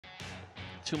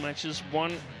2 matches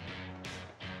won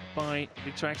by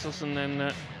Victor Axelsen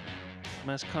and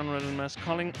Mads Conrad and Mads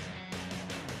Kolding.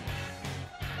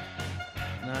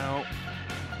 Now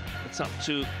it's up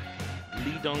to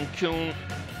Lee Dong-kyun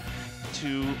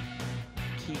to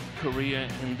keep Korea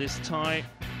in this tie.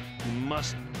 He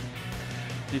must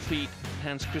defeat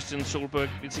Hans-Kristian Solberg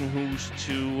VITTINGHUS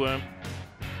to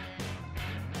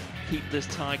keep this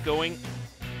tie going.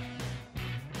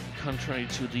 Contrary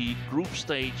to the group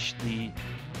stage, the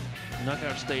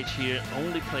knockout stage here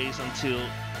only plays until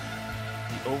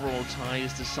the overall tie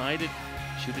is decided.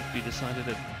 Should it be decided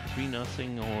at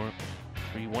 3-0 or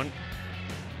 3-1,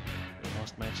 the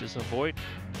last matches are void.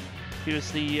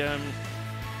 Here's the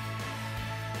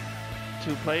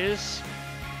 2 players.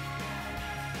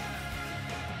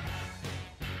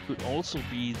 Could also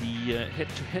be the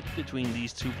head-to-head between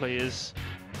these 2 players.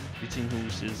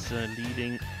 VITTINGHUS is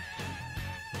leading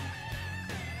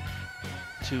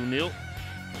 2-0.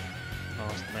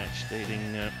 Last match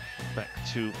dating back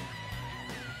to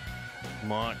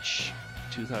March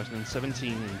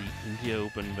 2017 in the India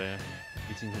Open, where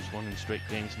VITTINGHUS won in straight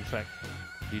games. In fact,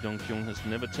 Lee Dong-kyun has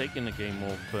never taken a game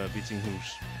off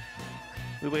VITTINGHUS.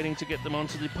 We're waiting to get them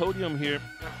onto the podium here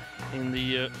in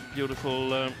the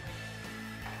beautiful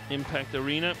Impact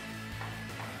Arena.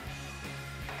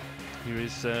 Here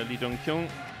is Lee Dong-kyun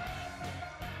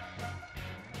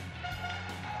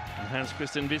and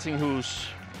Hans-Kristian VITTINGHUS.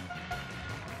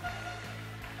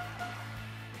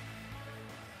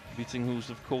 VITTINGHUS,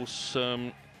 of course,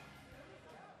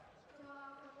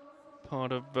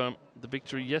 part of the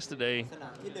victory yesterday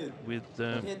with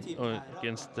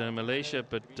against Malaysia,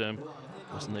 but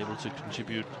wasn't able to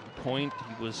contribute a point.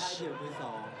 He was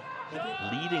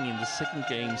leading in the second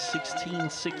game,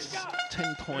 16-6,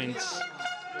 10 points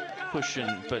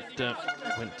cushion, but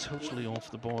went totally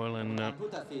off the boil and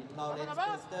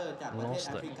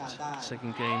lost that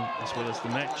second game as well as the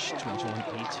match,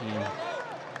 21-18.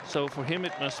 So for him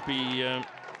it must be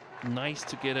nice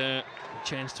to get a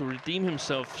chance to redeem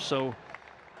himself so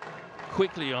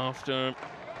quickly after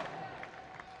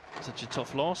such a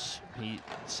tough loss. He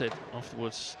said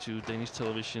afterwards to Danish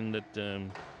television that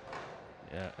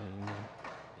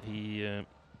he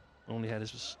only had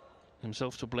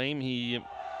himself to blame. He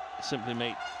simply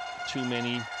made too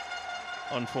many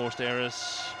unforced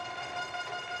errors,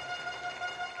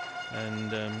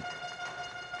 and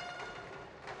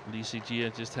Lee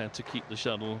Si-jia just had to keep the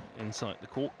shuttle inside the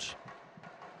court.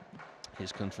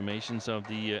 His confirmations of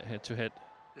the head-to-head.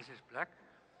 This is black,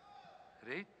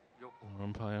 red,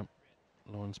 umpire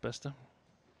Lawrence Bester.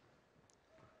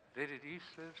 Red it is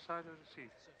side of the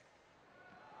seat.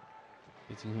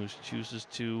 VITTINGHUS chooses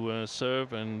to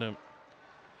serve, and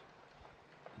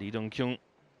Lee Dong-kyun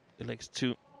elects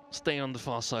to stay on the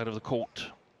far side of the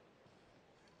court.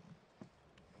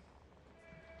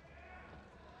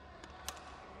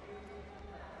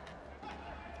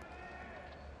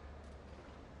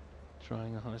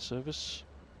 Trying a high service.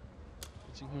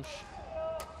 VITTINGHUS.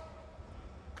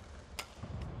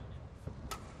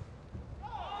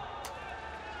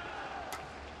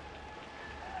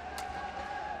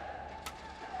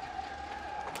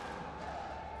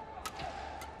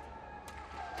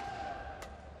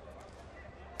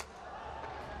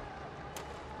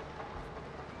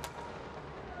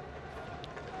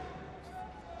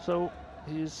 So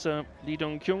here's Lee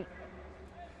Dong-kyun,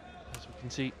 as we can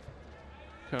see,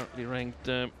 currently ranked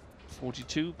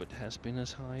 42, but has been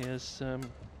as high as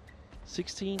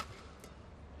 16.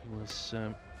 He was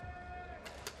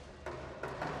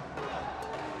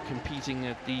competing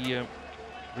at the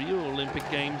Rio Olympic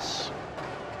Games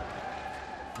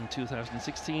in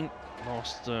 2016,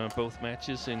 lost both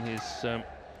matches in his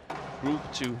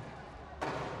group to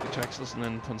Victor Axelsen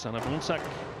and Ponsana Bonsak.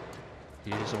 He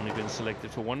has only been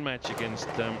selected for 1 match against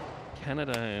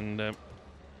Canada, and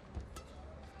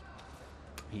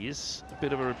he is a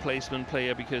bit of a replacement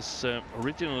player because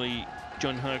originally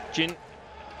John Hyuk Jin,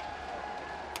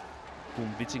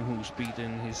 whom VITTINGHUS beat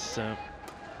in his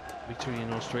victory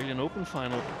in Australian Open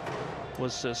final,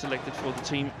 was selected for the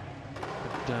team,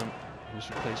 but he was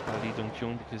replaced by Lee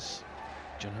Dong-kyun because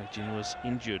John Hyuk Jin was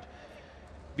injured.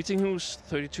 VITTINGHUS,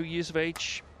 32 years of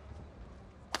age,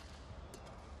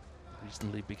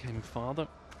 recently became a father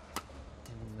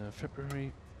in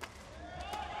February.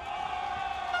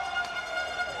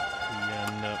 He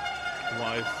and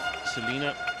wife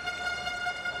Selena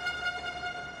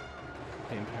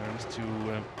became parents to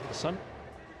a son,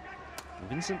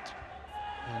 Vincent,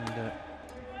 and these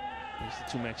are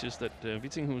the 2 matches that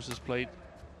VITTINGHUS has played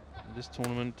in this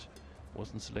tournament.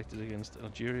 Wasn't selected against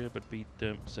Algeria, but beat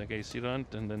Sergei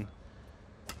Sirant, and then,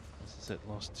 as I said,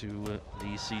 lost to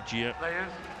Lee Si-jia.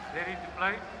 Players. Ready to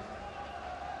play.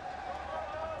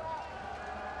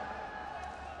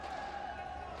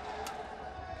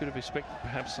 Could have expected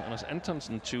perhaps Anders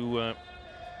Antonsen to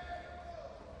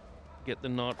get the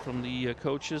nod from the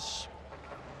coaches,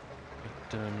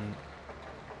 but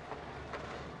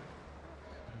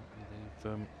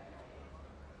they've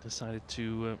decided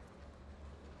to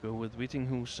go with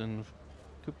Vittinghus, and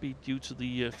could be due to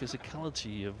the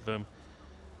physicality of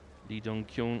Lee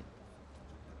Dong-kyun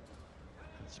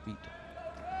and speed.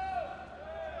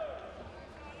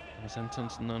 Anders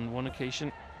Antonsen on one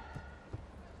occasion.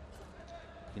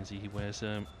 You can see he wears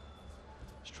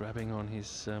strapping on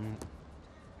his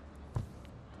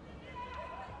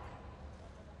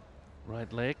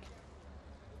right leg.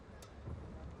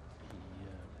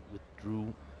 He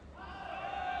withdrew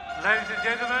Ladies and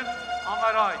gentlemen, on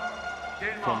my right,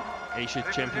 Denmark, from Asia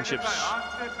Championships.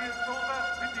 Hans-Kristian Solberg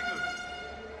VITTINGHUS.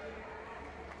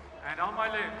 And on my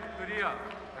left, Korea,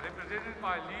 represented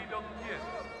by Lee Dong-kyun.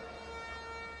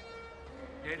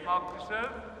 Denmark to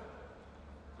serve.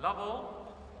 Level.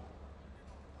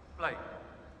 Play.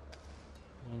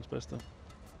 Hans Bester.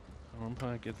 Our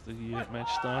umpire gets the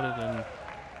match started, and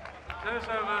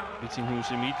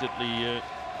Vittinghus immediately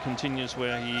continues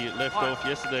where he left off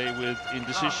yesterday with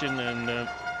indecision and a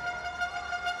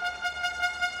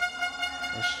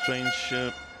strange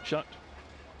shot.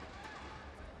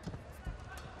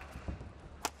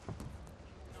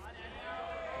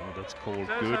 Oh, that's called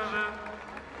good.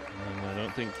 And I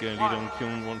don't think Lee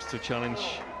Dong-kyun wants to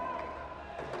challenge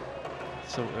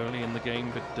so early in the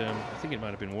game, but I think it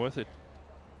might have been worth it.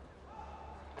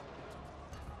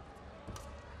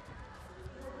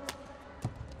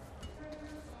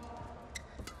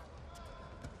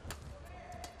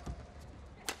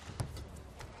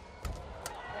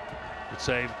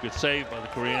 Good save by the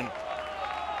Korean.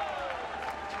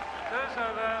 First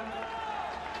over,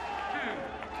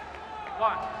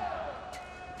 2-1.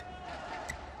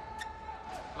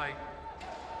 Play.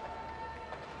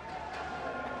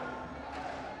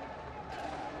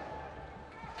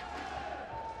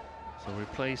 So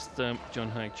replaced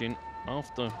John Haek-jin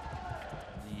after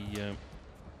the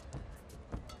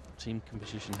team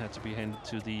composition had to be handed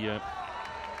to the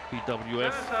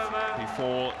BWF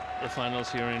before the finals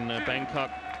here in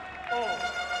Bangkok.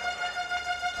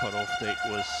 Cut-off date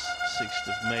was 6th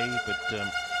of May, but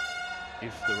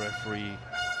if the referee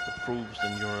approves,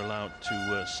 then you're allowed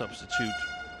to substitute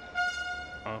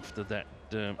after that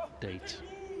date.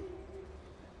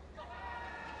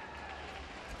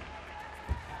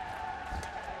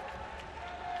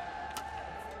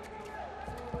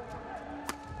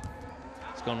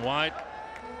 It's gone wide.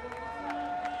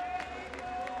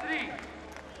 3-2.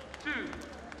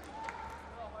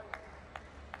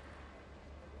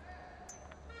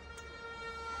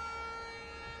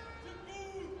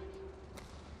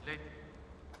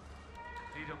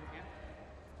 Lee Dong-kyun.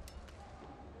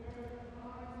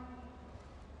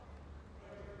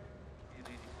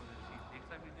 Next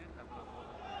time you did,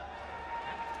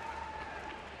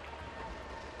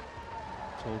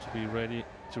 Told to be ready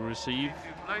to receive,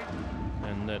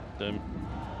 and that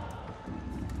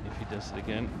if he does it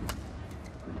again,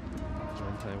 the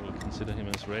umpire will consider him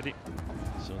as ready.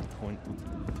 So the point would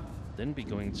then be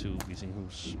going to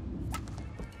Vittinghus.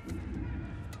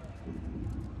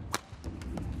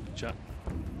 Shot.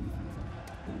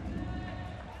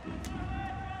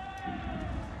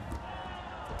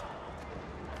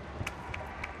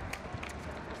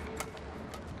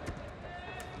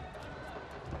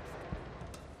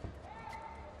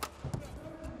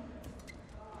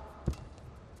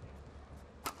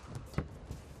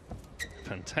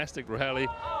 Fantastic rally,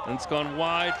 and it's gone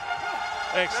wide.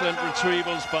 Excellent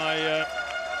retrievals by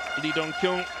Lee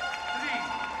Dong-kyun.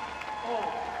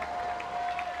 3-4.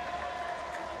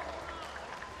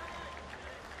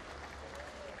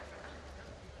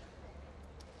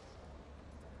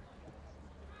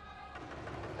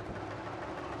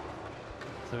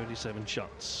 37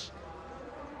 shots.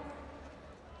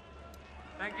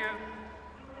 Thank you.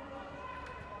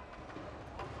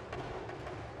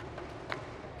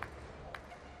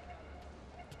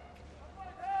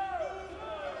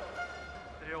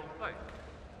 Play.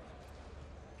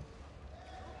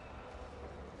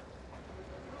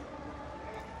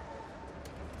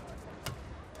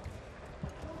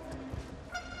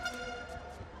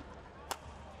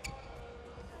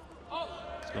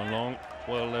 It's gone long.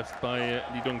 Well left by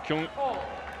Lee Dong-kyun. 4-3.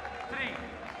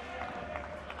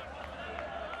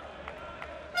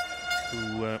 Who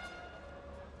in the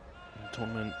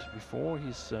tournament before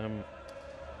his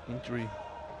injury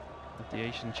at the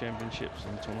Asian Championships,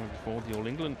 and the tournament before the All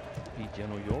England, beat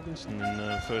Jano Jorgensen in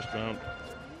the first round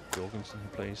Jorgensen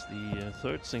plays the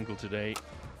third single today.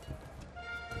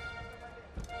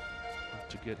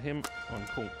 To get him on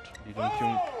court, Lee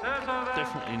Dong-kyung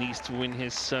definitely needs to win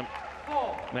his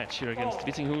match here against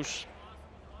Vittinghus.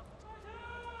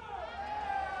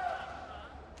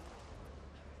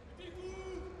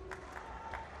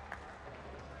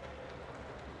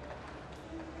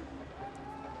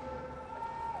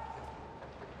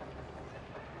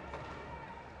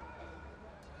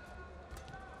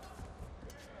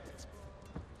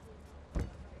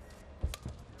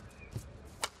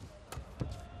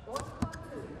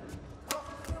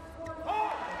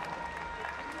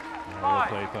 Well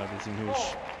played by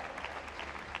Vittinghus.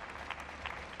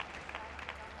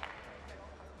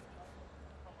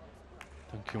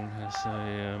 Dong-kyung has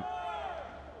a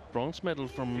bronze medal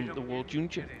from the World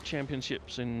Junior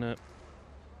Championships in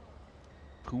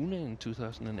Keun in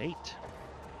 2008.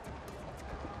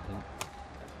 And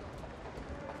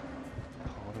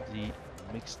part of the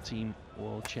mixed team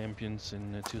World Champions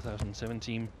in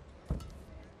 2017.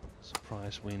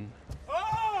 Surprise win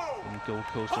in Gold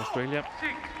Coast, Australia.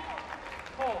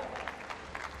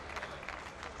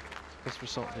 Best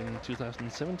result in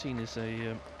 2017 is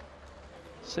a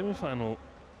semi-final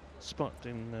spot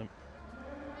in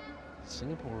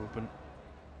Singapore Open.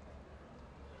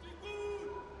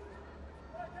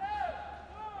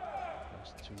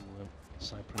 Lost to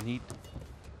Cypronid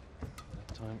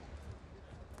that time.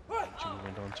 Actually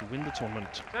went on to win the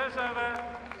tournament. Serves over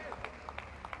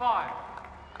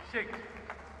 5-6.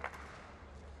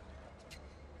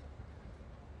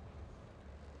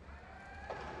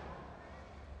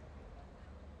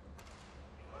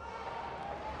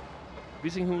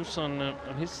 Vittinghus on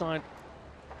his side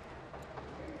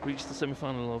reached the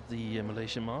semi-final of the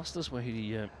Malaysian Masters, where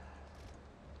he had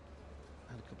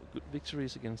a couple of good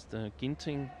victories against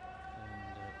Ginting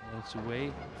and Sue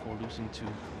before losing to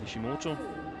Nishimoto.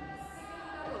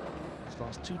 His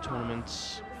last two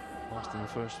tournaments, lost in the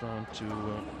first round to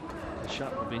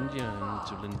Shat of India and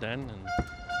to Lindan, and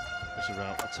was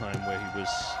around a time where he was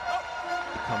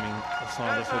becoming a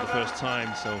father for the first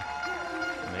time, so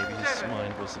maybe his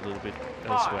mind was a little bit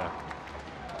elsewhere.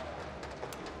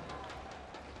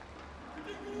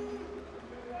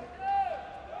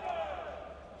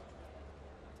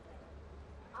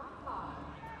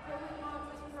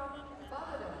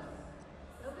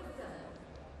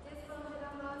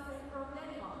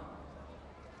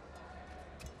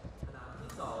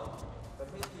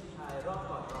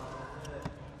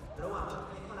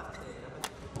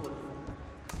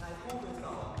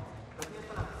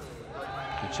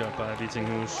 Good job by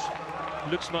Vittinghus.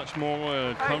 Looks much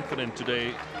more confident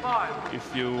today.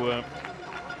 If you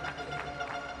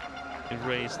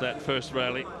erase that first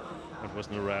rally, it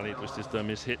wasn't a rally, it was just a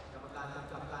mishit.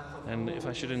 And if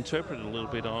I should interpret a little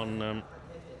bit on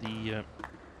the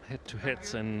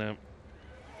head-to-heads and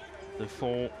the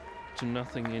 4-0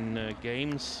 in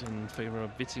games in favor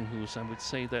of Vittinghus, I would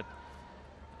say that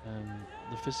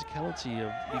the physicality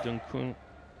of Lee Dong-kyung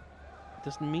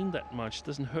doesn't mean that much,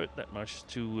 doesn't hurt that much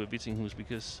to Vittinghus,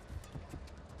 because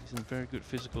he's in very good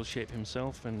physical shape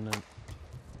himself, and I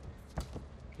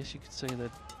guess you could say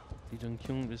that Lee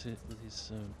Dong-kyung with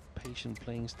his patient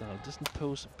playing style doesn't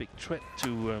pose a big threat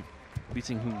to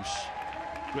Vittinghus.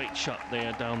 Great shot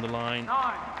there down the line.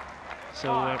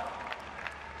 So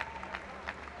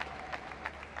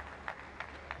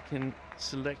he can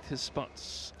select his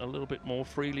spots a little bit more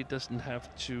freely, doesn't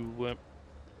have to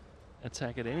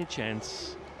attack at any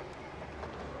chance.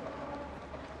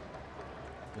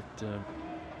 But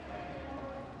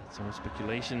that's all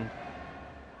speculation.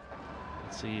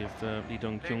 Let's see if Lee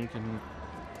Dong-kyung can...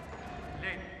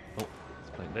 Oh,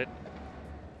 he's playing that.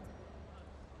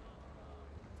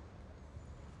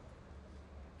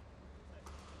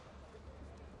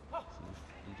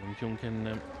 See if Lee Dong-kyung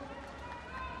can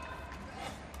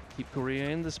keep Korea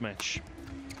in this match.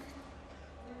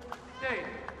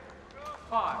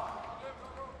 5.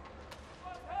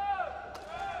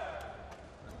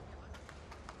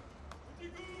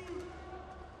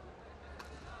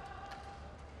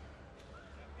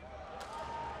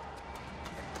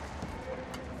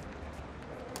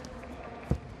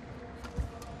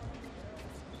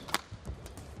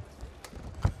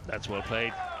 That's well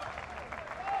played.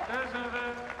 Serves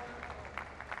over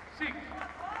 6.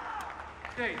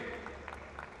 8.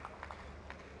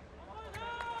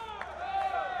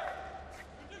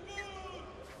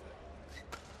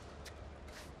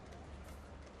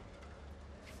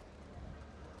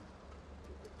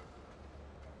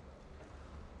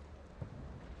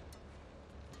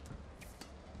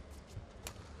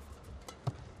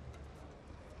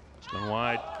 Long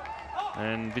wide,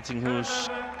 and Vittinghus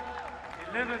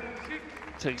 11-6.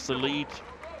 takes the lead.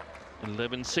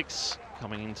 11-6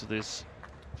 coming into this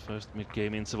first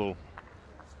mid-game interval.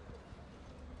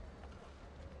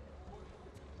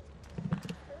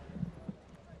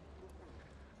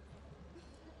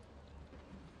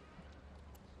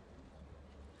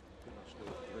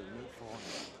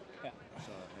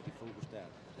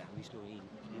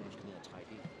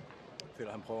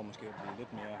 Føler han prøver måske at blive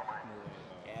lidt mere ned.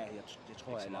 Ja, det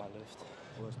tror jeg, at løft.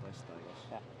 Prøver at stresse dig også.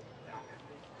 Ja.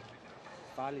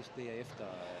 Farligst det er efter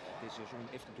situationen,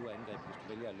 efter du har angrebet, hvis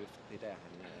du vælger at løfte. Det er der,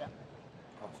 han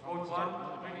kommer fra.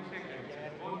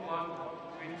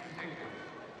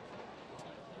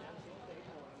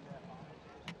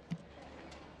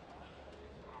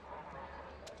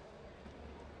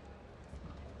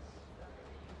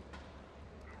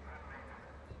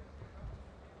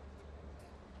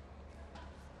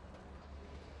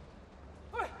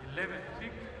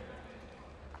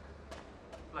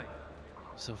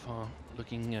 So far,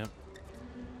 looking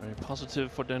very positive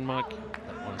for Denmark.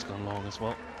 That one's gone long as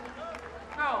well.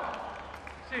 Now,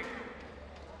 6.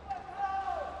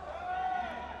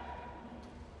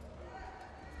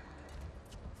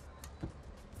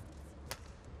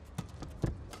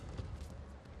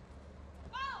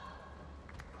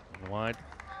 Wide.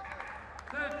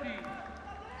 13,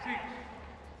 6.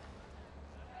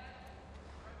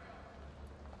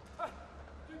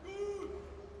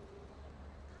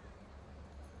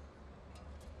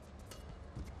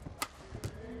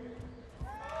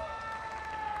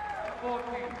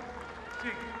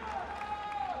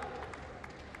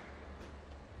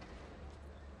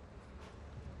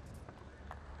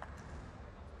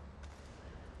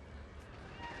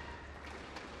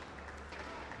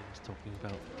 Talking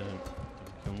about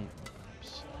Keun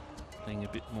perhaps playing a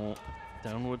bit more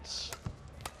downwards.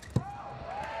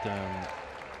 Doesn't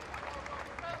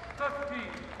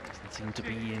seem to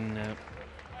be in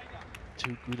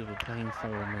too good of a playing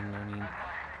form, and I mean,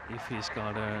 if he's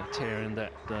got a tear in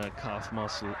that calf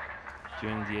muscle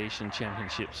during the Asian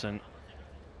Championships, and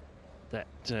that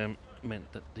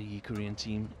meant that the Korean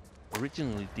team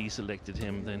originally deselected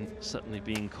him, then suddenly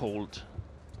being called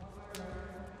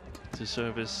to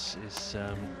service is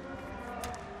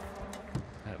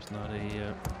perhaps not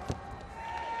a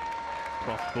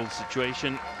profitable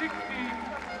situation.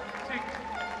 66.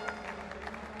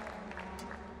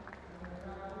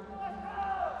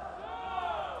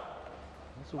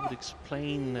 Also would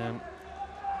explain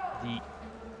the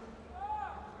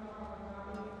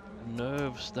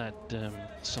nerves that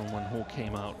Son Won-ho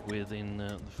came out with in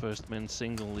the first men's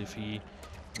single, if he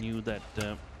knew that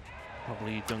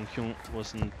probably Keun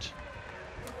wasn't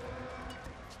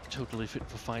totally fit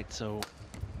for fight, so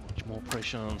much more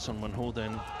pressure on Son Won-ho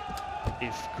than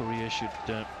if Korea should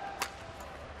be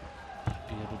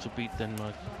able to beat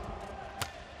Denmark.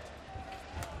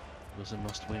 It was a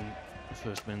must-win the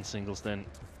first men's singles then.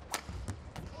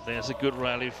 There's a good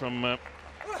rally from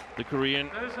the Korean.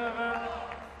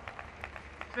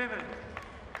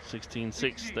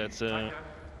 16-6, that's a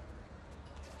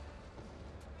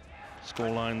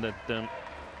scoreline that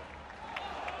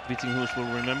Vittinghus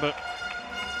will remember.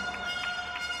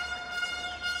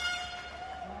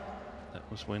 That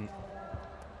was when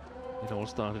it all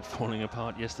started falling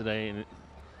apart yesterday, and it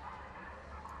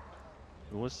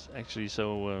was actually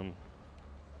so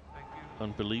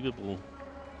unbelievable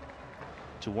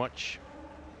to watch.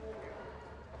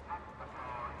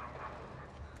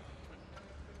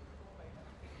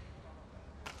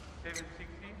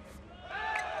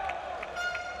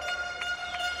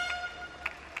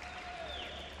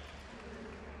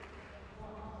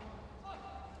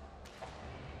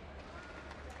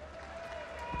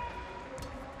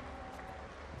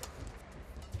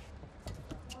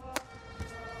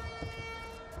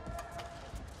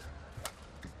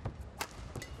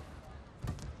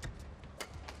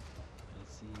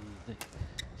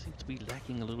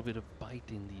 Lacking a little bit of bite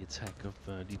in the attack of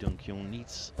Lee Dong-kyun.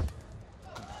 Needs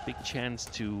a big chance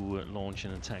to launch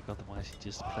an attack, otherwise he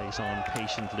just plays on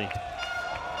patiently.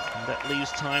 And that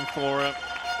leaves time for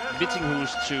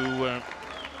Vittinghus to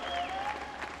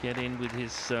get in with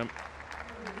his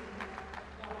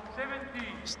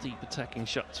steep attacking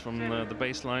shots from the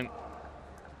baseline.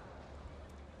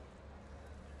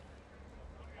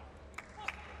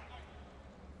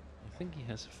 I think he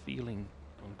has a feeling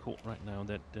on court right now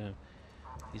that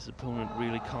his opponent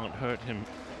really can't hurt him.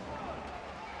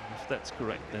 If that's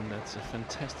correct, then that's a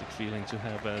fantastic feeling to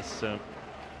have as a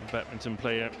badminton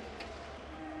player.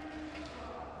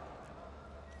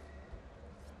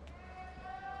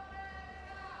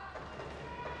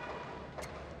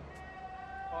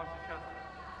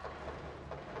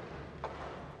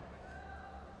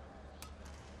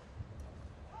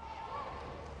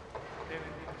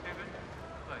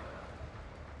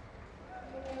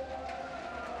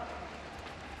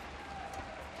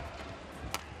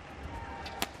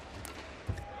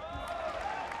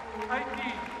 18-7.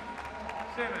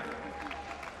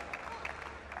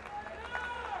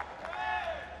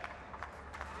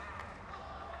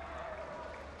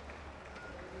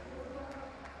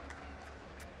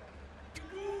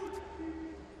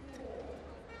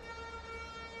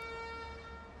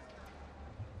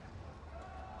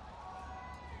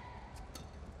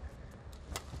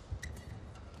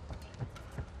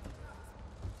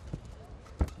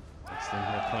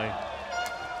 Play.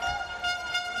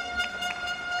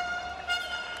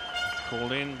 It's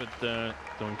called in, but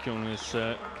Keun is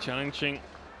challenging.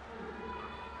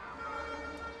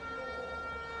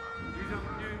 These are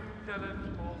new challenge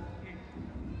for each.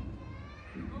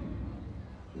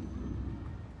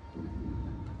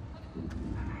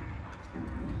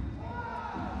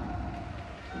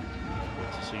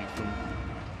 Good to see from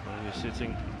where you're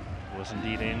sitting. Was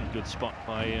indeed in. Good spot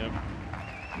by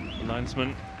the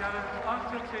linesman. Challenge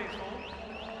unsuccessful.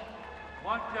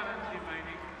 One challenge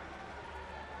remaining.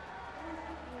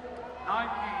 19-7.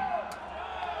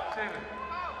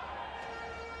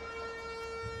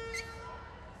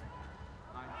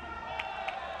 19.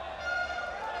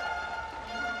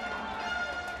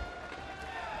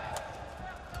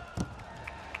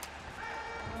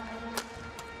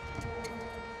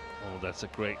 Oh, that's a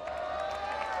great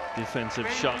defensive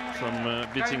shot from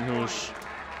VITTINGHUS.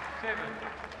 7.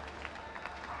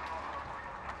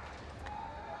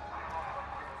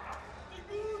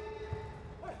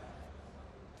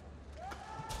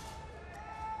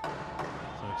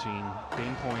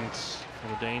 Game points for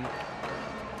the Dane.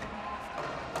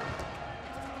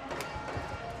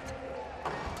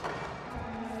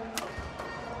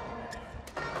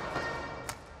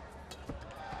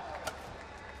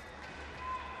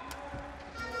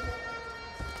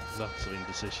 Lots of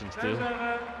indecision still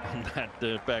on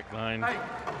that back line.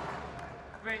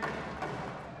 20.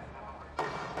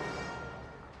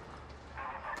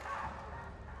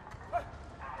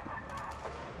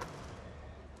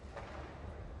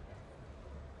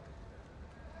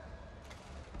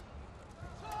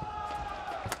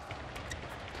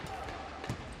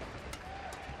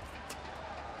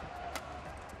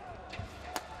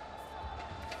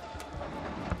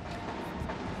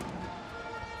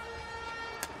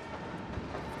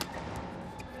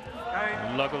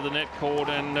 Luck of the net cord,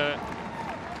 and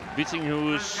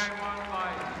VITTINGHUS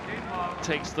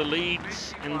takes the lead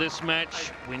in this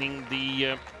match, winning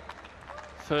the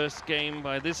first game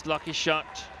by this lucky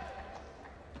shot.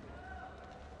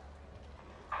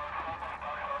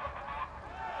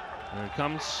 There it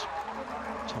comes,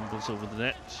 tumbles over the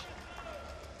net.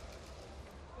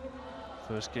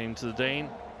 First game to the Dane.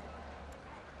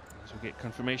 As we get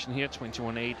confirmation here,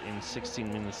 21-8 in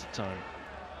 16 minutes of time.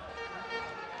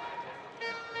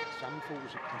 Samme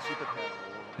fokus i princippet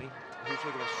herovre, ikke? Det behøver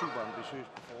ikke være super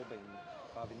ambitiøst på forbanen,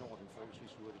 bare vi når den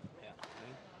forholdsvis hurtigt. Ja.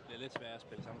 Det er lidt svært at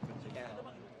spille samme kvalitet. Ja,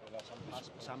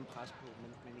 samme pres på,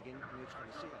 men igen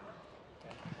neutraliserende.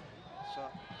 Ja. Så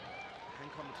han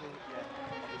kommer til, ja,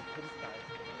 og vil kæmpe dig.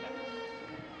 Ja.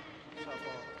 Så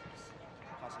for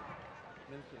presset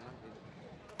mellemklæden langt ind.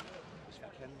 Hvis vi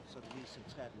kan, så er det lige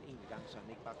centrere den en gang, så han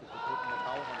ikke bare kan gå på den med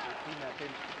baghånd. Det er primært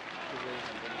den bevægelse,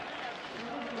 han vender.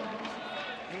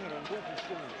 Hænger du en god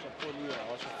position, så prøv lige at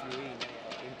også flyve en af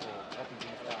og ind på kroppen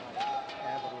din start.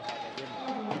 Ja, hvor du har været hjemme.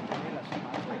 Men ellers så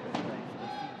meget træk dig videre ind, for det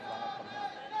er fint bare at komme her.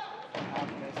 Og har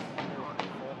plads på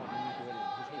forhånd i duellen.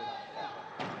 Husk det. Ja.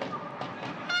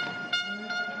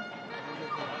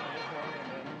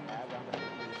 Ja, vi andre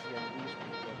vil sige, at lige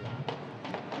spiller det.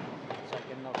 Så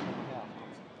igen nok den her.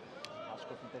 Har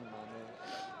skuffet den meget med.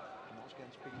 Du må også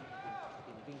gerne spille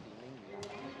en vinkel en enkelt gang.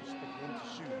 Spille ind til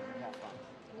 7 herfra.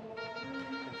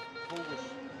 Fokus,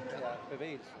 der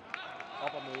bevægelse,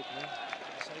 op og møde den,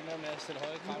 så er det noget med at stille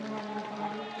høje krav.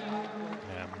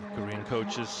 Yeah, Korean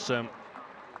coaches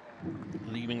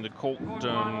leaving the court. 20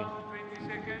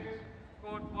 seconds.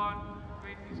 Court 1,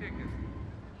 20 seconds.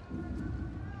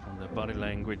 From their body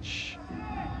language,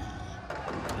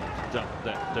 that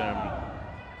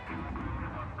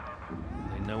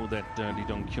they know that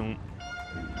Keun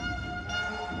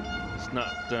is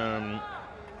not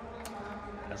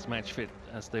as match fit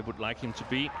as they would like him to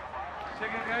be.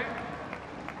 Second game.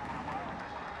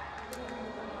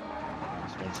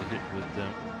 Just wants a hit with the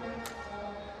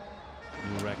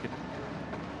new racket.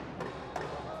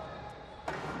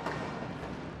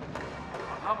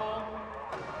 Double.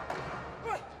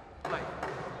 Play.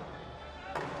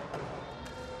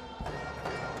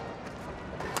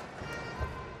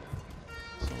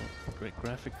 So great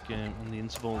graphic in the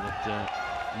interval that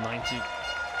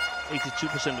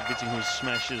 82% of VITTINGHUS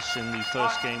smashes in the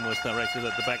first game was directed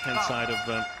at the backhand side of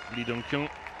Keun.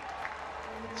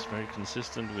 It's very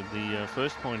consistent with the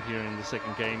first point here in the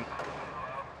second game.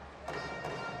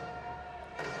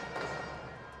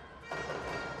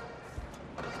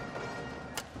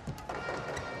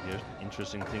 The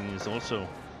interesting thing is also,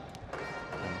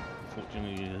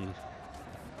 unfortunately,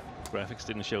 the graphics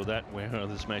didn't show that, where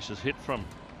the smashes hit from.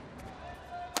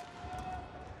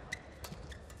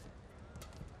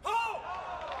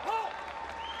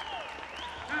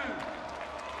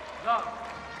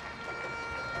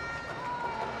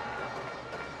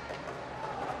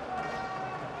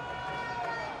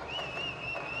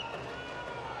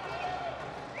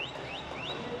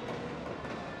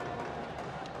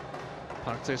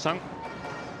 Park Tae-sang.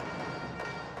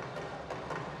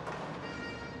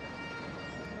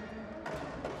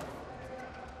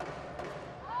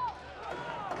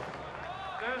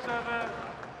 Server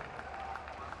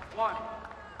 1,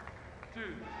 2.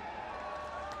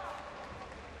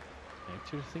 I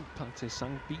actually think Park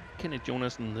Tae-sang beat Kenneth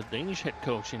Jonassen, the Danish head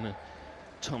coach, in a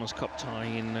Thomas Cup tie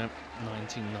in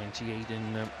 1998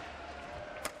 in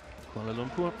Kuala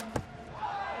Lumpur.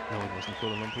 No, it wasn't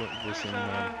Kuala Lumpur.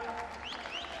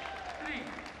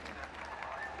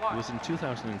 It was in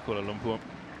 2000 in Kuala Lumpur.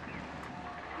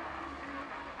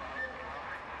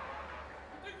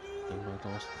 Denmark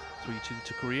lost 3-2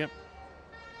 to Korea.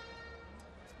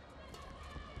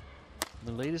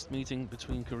 The latest meeting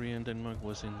between Korea and Denmark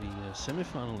was in the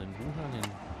semi-final in Wuhan in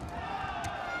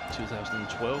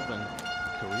 2012, and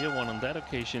Korea won on that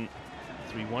occasion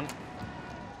 3-1.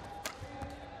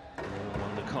 They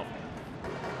won the cup.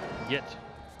 Yet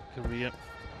Korea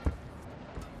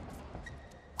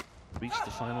reached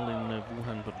the final in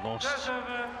Wuhan, but lost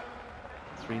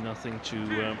 3-0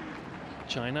 to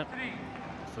China.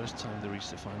 The first time they reached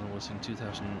the final was in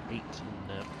 2008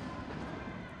 in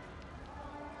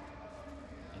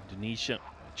Indonesia.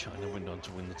 China went on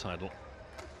to win the title.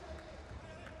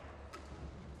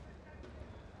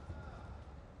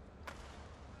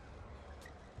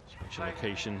 Special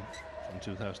occasion from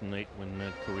 2008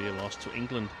 when Korea lost to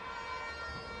England.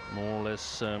 More or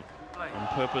less on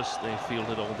purpose. They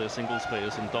fielded all their singles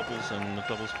players in doubles and the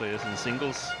doubles players in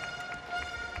singles.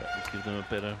 That would give them a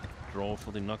better draw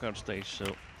for the knockout stage.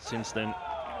 So since then,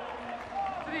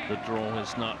 the draw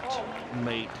is not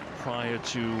made prior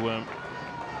to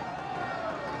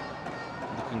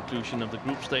the conclusion of the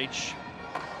group stage.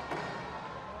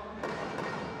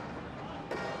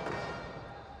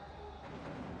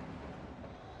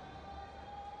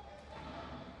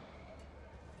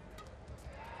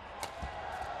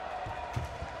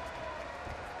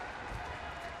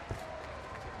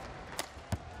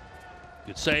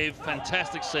 Good save,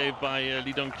 fantastic save by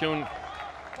Lee Dong-kyun.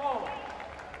 4,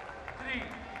 3.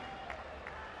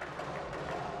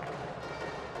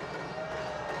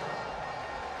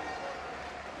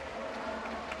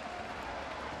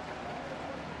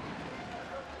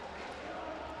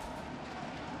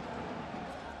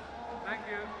 Thank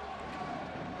you.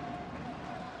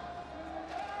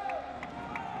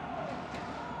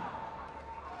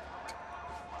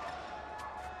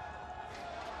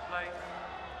 Play.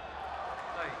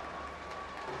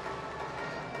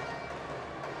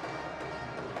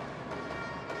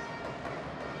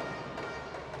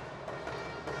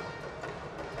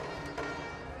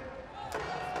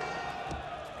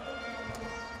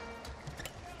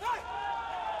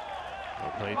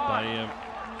 Played by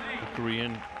the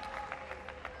Korean.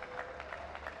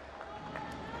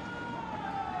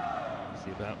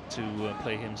 He's about to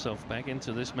play himself back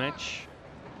into this match.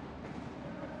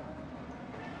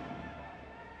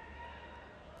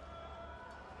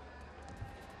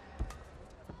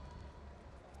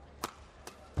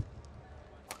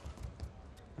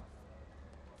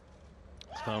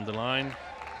 He's found the line.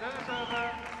 Service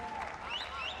over.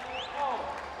 4,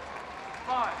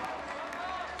 5.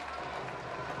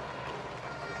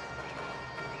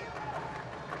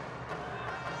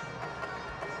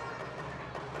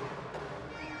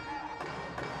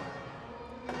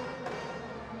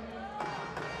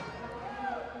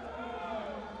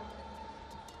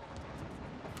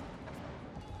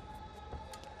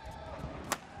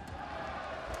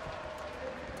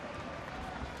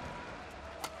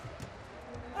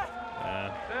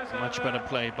 Much better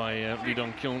play by Lee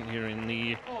Dong-kyun here in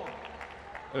the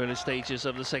early stages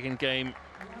of the second game.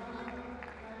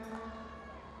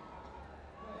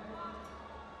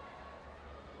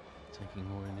 Taking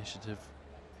more initiative.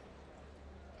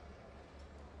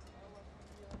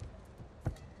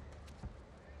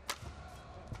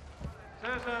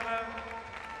 Service over.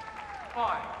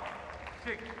 5,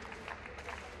 6.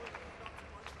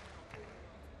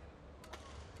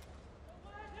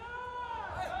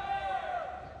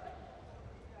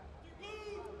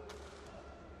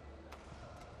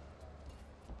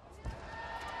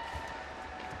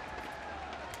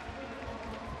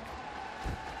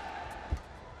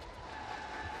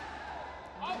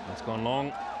 It's gone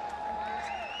long.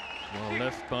 Well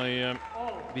left by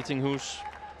Vittinghus.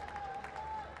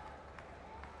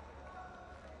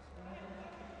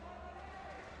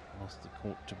 Asked the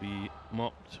court to be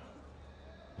mopped.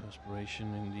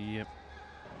 Perspiration in the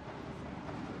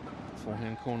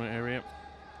forehand corner area.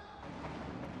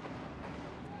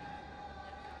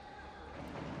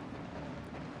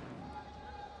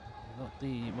 Not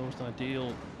the most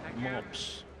ideal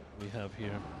mops we have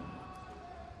here.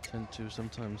 Tend to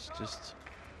sometimes just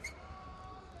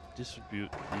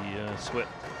distribute the sweat.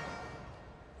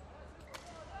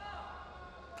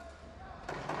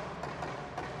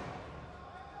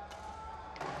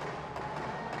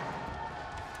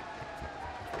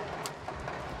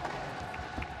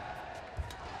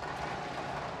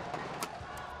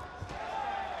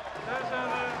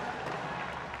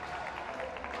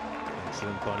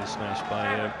 Excellent body smash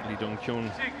by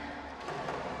Keun.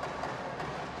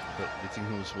 But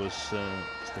Vittinghus was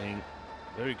staying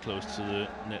very close to the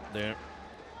net there.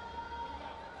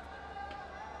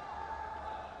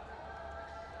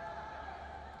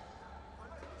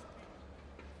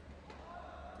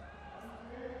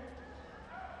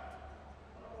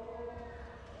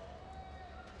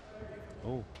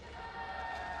 Oh.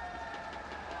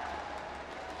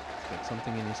 He's got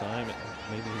something in his eye.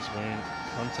 Maybe he's wearing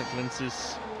contact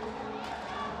lenses.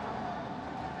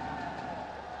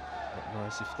 Not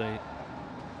nice if they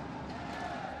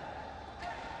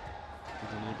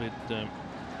get a little bit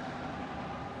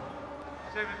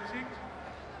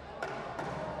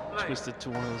twisted to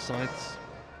one of the sides.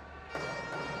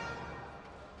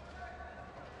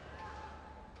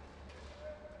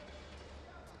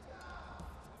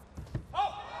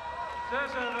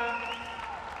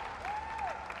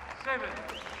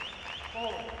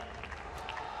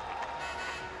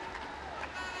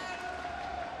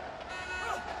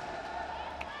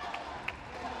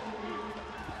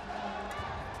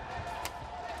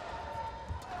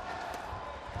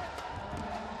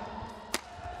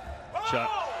 Shot.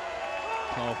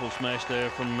 Powerful smash there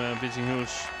from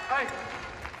Vittinghus.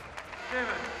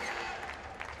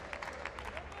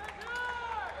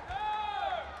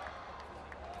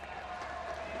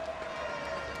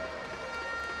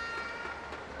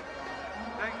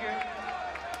 Thank you.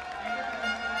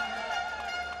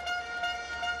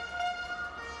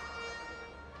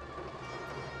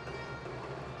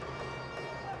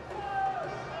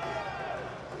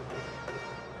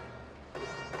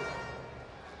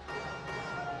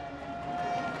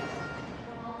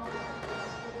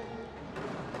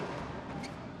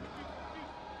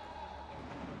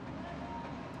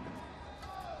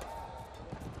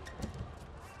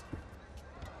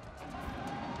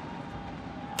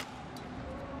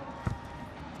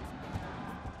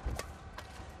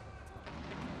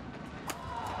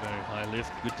 Very high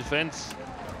lift, good defense.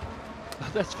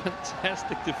 That's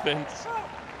fantastic defense.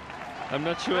 I'm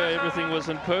not sure everything was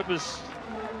on purpose.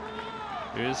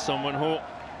 Here's someone who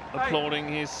applauding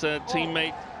his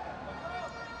teammate.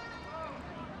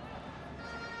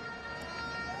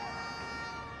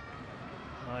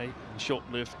 High and short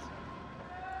lift.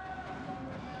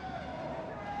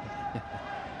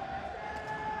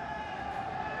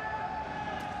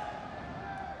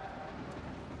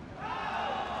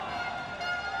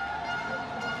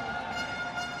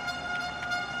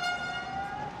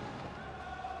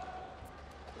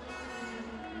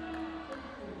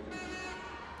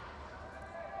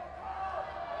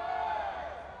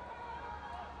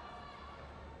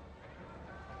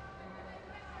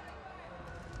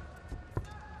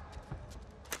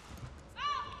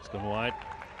 Gone wide.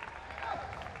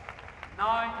 9,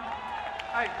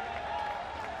 8.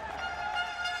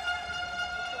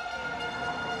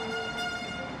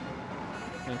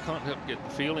 I can't help get the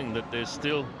feeling that there's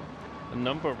still a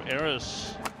number of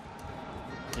errors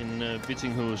in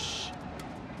Vittinghus.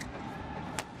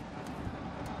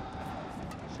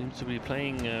 Seems to be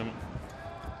playing on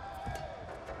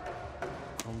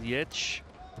the edge.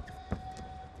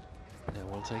 Yeah,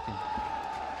 well taken.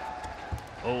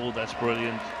 Oh, that's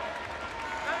brilliant.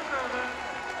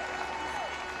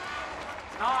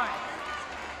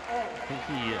 I think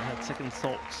he had second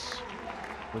thoughts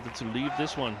whether to leave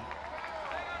this one.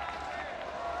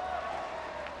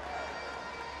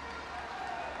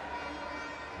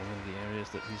 One of the areas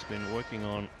that he's been working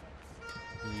on,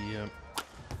 the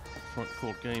front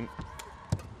court game.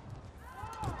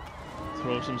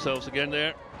 Throws himself again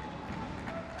there.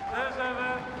 There's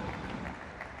over.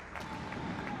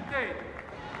 8,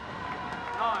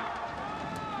 9.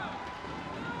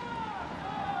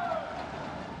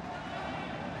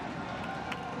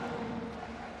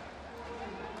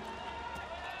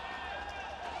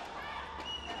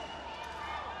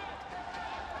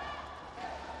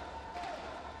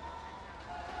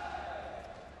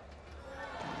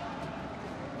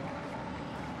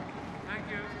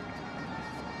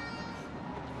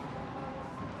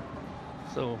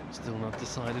 So, still not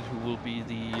decided who will be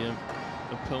the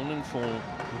opponent for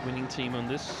the winning team on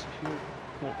this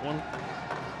court one.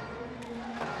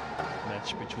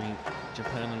 Match between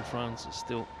Japan and France is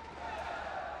still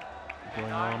going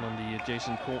on the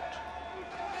adjacent court.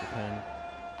 Japan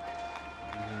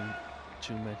winning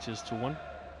 2 matches to 1.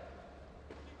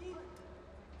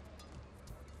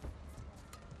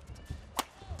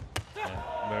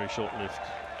 Very short lift.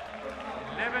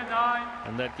 11-9.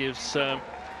 And that gives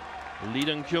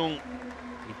Keun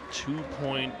a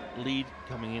 2-point lead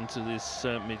coming into this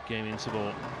mid-game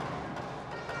interval.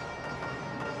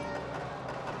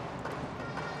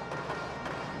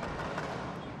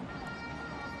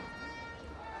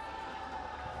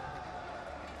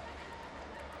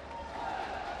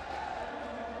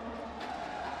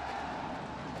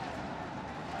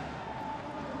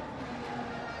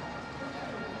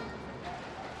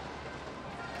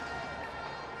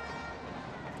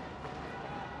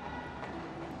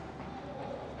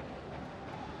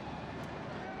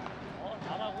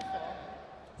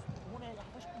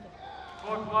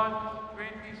 Court 1,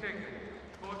 20 seconds.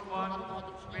 Court 1,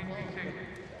 20 seconds.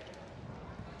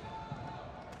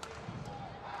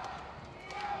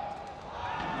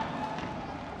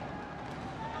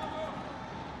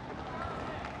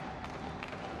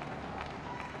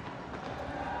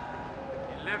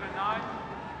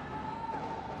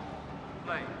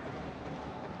 Play.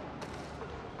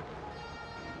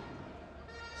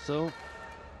 So,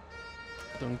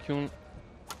 Keun in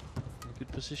a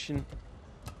good position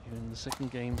here in the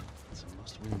second game. It's a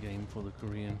must-win game for the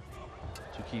Korean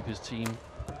to keep his team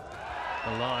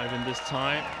alive in this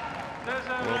tie.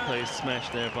 Well-placed smash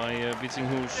there by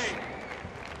VITTINGHUS.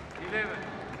 11.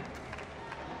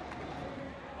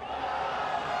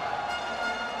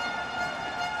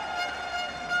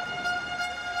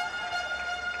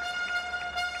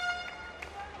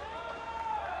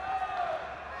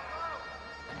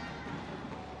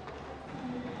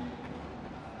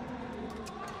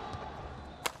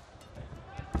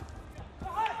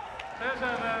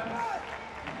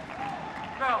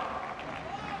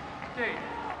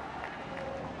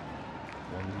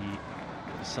 Won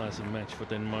the decisive match for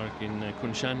Denmark in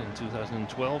Keun in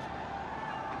 2012.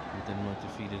 And Denmark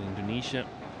defeated Indonesia.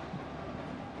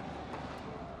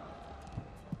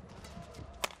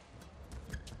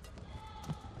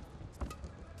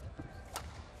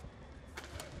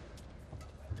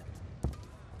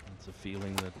 It's a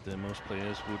feeling that most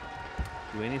players would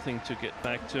do anything to get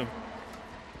back to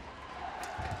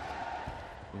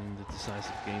winning the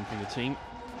decisive game for your team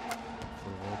for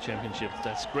the World Championships.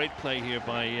 That's great play here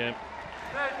by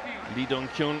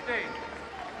Keun.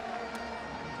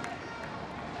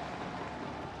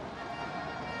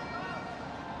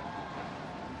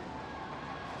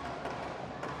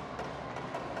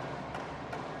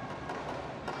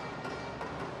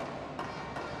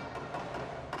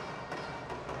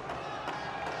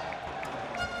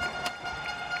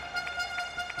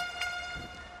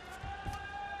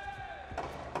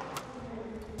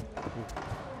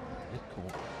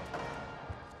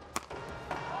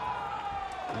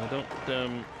 I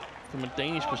don't, from a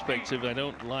Danish perspective, I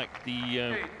don't like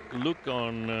the look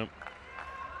on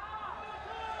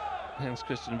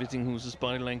Hans-Kristian VITTINGHUS'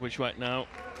 body language right now.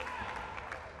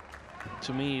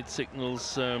 To me, it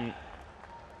signals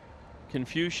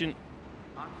confusion.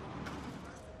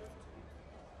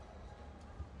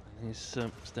 He's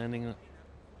standing at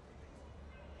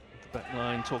the back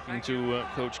line talking to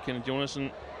coach Kenneth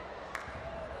Jonassen.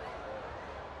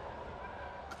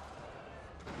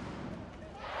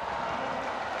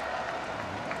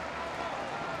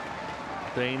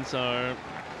 Danes are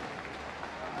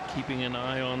keeping an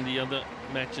eye on the other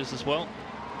matches as well.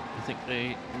 I think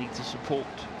they need to support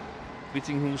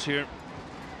VITTINGHUS here.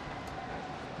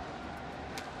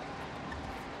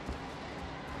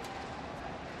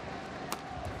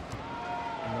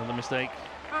 Another mistake.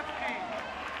 50.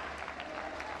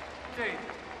 Dane.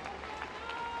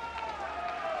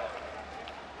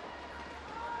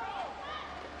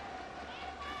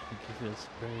 I think he feels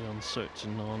very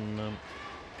uncertain on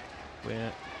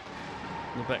where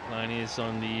the back line is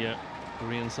on the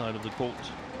Korean side of the court,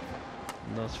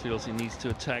 and thus feels he needs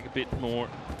to attack a bit more.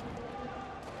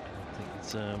 I think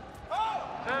it's a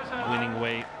winning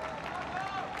way.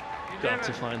 Got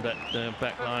to find that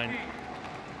back line,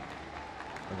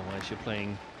 otherwise you're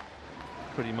playing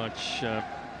pretty much the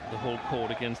whole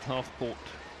court against half court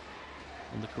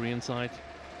on the Korean side.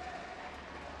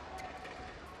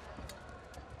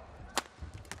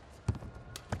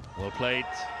 Well played.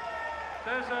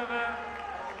 Over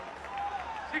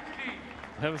 60.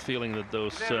 I have a feeling that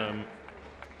those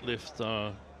lifts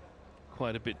are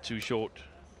quite a bit too short.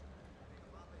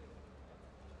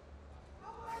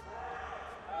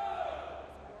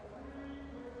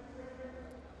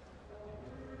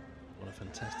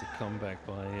 Fantastic comeback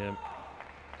by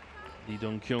Lee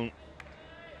Dong-kyun.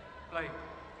 Play.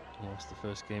 Lost the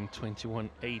first game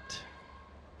 21-8.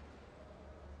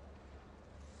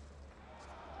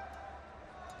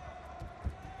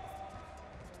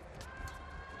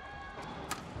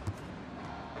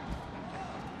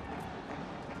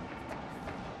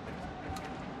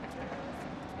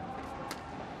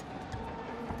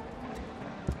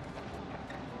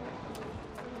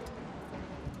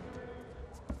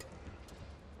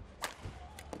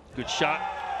 Good shot,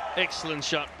 excellent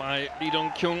shot by Lee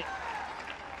Dong-kyun.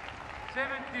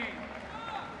 17.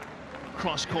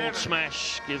 Cross-court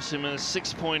smash gives him a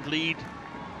 6-point lead.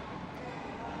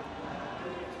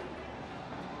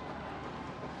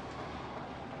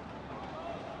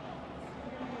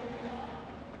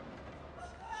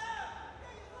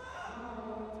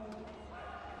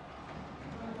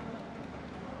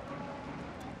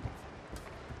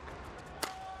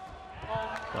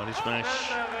 Body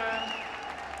smash.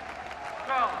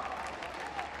 12.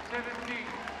 17.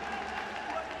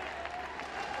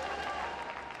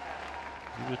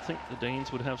 You would think the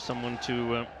Danes would have someone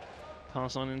to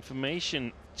pass on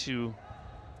information to.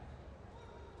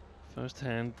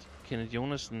 First-hand Kenneth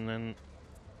Jonassen, and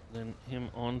then him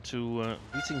on to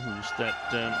Vittinghus, that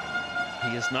he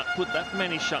has not put that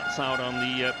many shots out on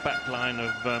the back line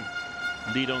of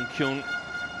Lee Dong-kyun.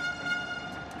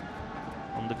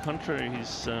 On the contrary,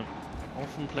 he's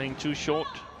often playing too short.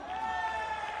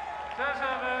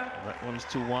 That one's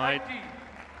too wide.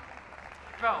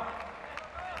 12.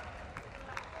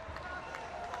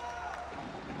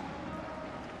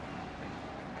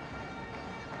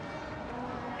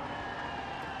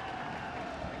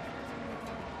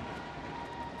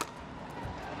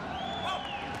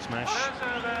 Smash.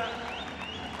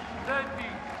 13.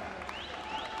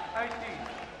 18.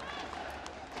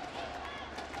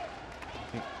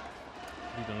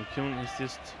 Lee Dong-kyun is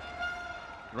just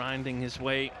grinding his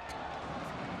way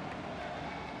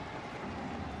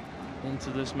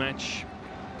into this match.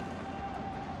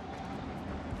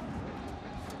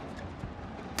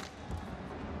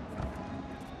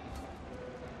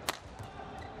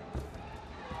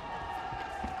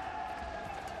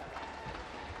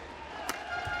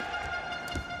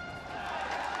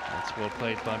 That's well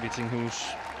played by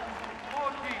Vittinghus.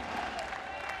 14.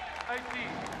 18.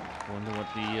 Wonder what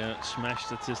the smash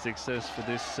statistic says for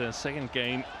this second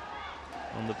game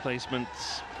on the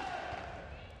placements.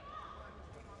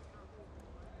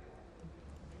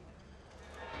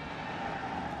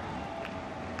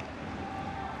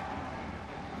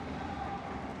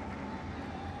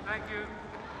 Thank you.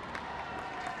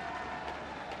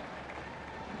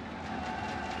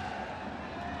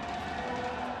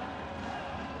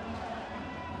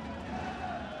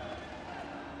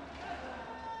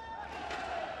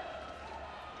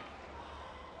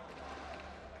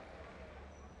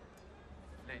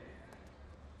 Late.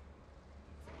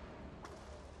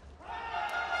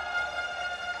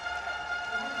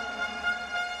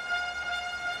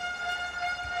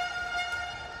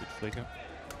 Good flicker.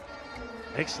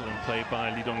 Excellent play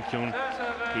by Lee Dong-kyun.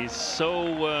 He's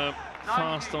so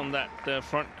fast on that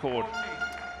front court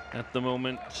at the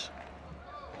moment.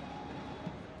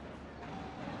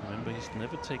 Remember, he's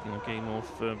never taken a game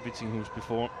off Vittinghus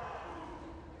before.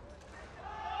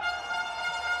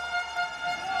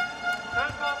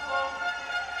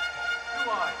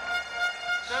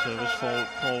 Service fault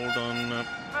called on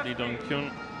Lee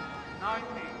Dong-kyun.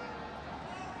 19.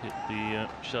 Hit the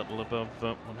shuttle above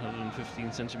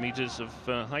 115 centimeters of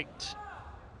height.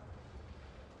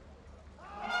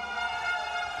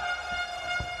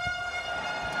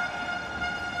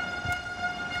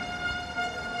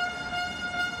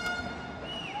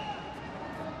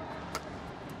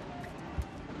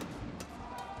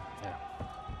 Yeah.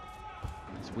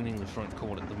 He's winning the front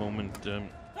court at the moment, the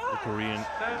Korean.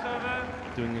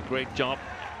 Doing a great job.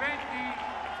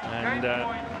 20. And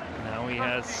now he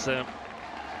has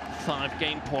 5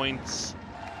 game points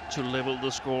to level the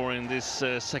score in this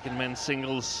second men's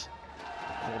singles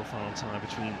quarterfinal tie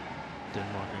between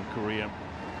Denmark and Korea.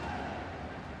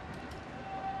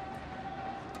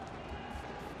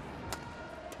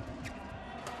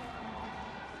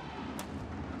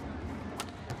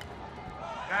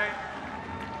 Okay.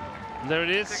 And there it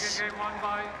is. Second game won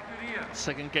by Korea.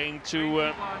 Second game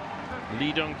to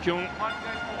Lee Dong-kyun. 1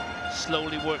 game.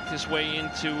 Slowly worked his way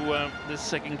into this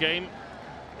second game.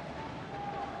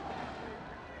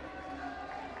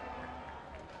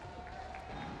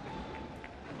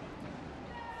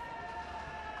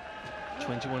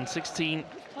 (21-16)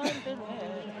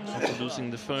 after losing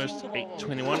the first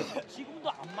 8-21.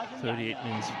 38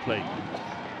 minutes of play.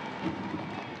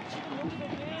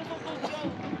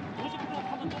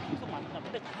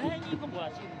 이건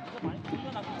뭐야 지금 네가 많이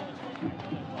돌려놨기 때문에 체력이 많이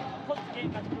돌려서 퍼스트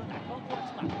게임까지 그런 날카로운 거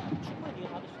하지만 충분히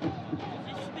네가 받을 수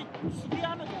있어.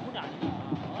 수비하면 기본이 아니야.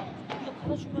 네가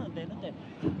받아주면 되는데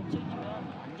가끔 책임지면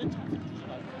완전 찬스를 주지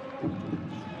말고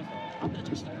주면서 사람들이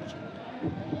정신 잘 치고.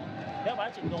 내가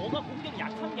말했지 너가 공격이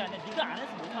약한 게 아니라 네가 안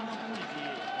해서 못하는 뿐이지.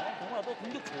 동훈아 너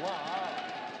공격 좋아.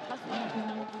 찬스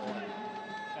많이 없어.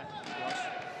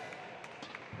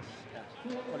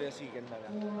 Prøv lige at sige igen, hvad det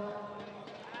er.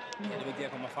 Ja, det er vigtigt, at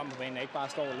jeg kommer frem på banen, og ikke bare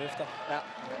står og løfter. Ja.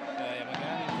 Jeg vil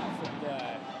gerne få de der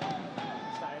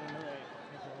stejle nedad.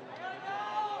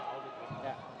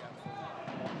 Ja.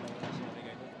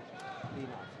 Lige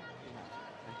nok.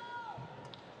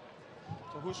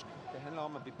 Så husk, det handler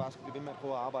om, at vi bare skal blive ved med at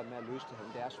prøve at arbejde med at løse det her.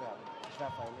 Det er svært. Det er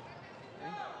svært for alle.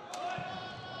 Okay?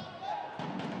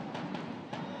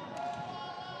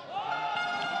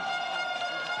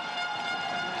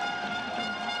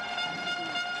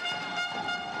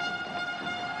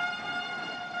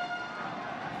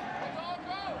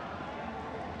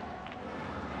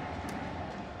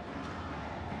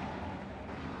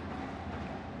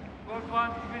 Court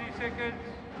 1, 20 seconds.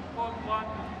 Court 1,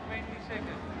 20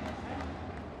 seconds.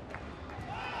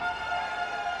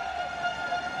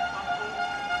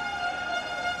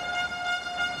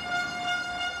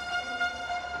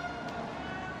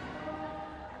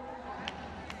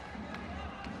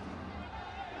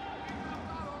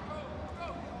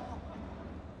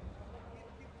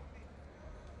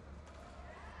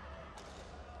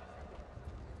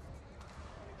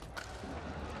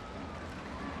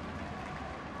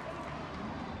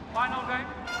 Final game.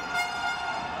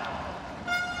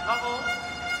 Level.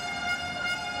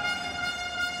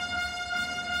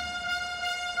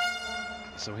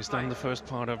 So he's done the first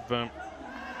part of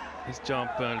his job,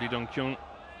 Lee Dong-kyun.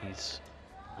 He's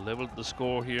leveled the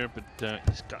score here, but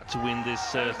he's got to win this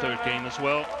third game as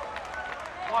well.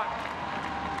 1.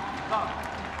 Love.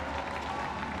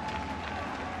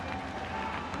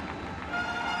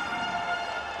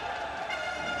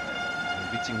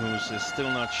 Vittinghus is still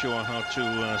not sure how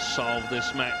to solve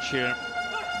this match here.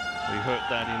 We heard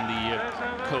that in the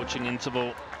coaching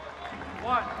interval.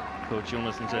 1. Coach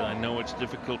Jonathan said, I know it's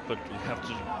difficult, but we have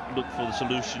to look for the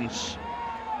solutions.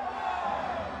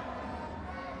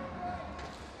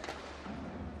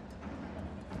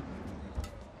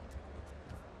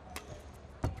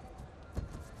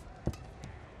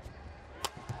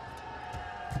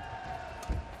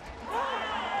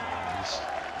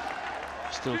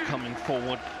 Still coming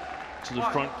forward to the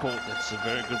front court. That's a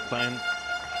very good plan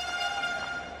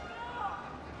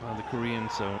by the Korean.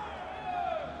 So I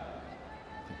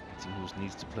think Vittinghus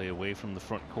needs to play away from the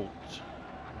front court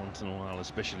once in a while,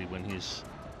 especially when he's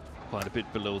quite a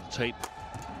bit below the tape.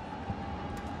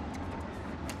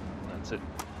 That's it.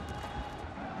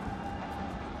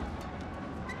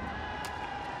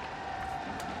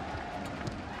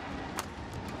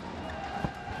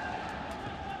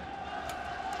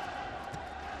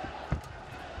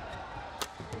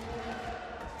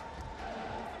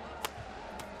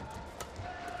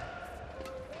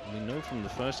 From the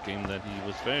first game that he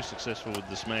was very successful with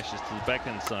the smashes to the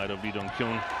backhand side of Lee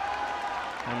Dong-kyun,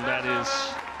 and that is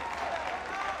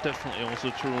definitely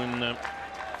also true in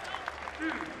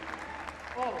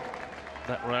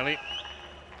that rally.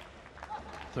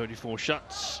 34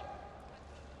 shots.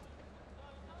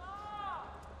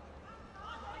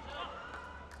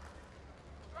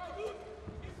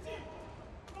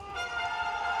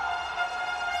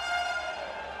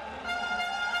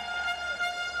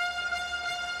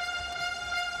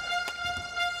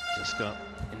 Just got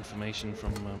information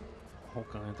from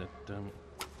Hawkeye that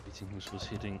Vittinghus was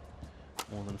hitting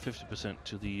more than 50%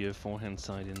 to the forehand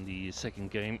side in the second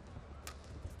game.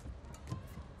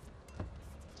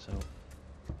 So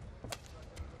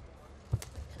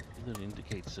either it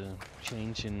indicates a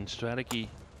change in strategy,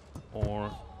 or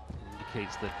it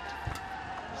indicates that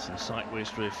some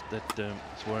sideways drift that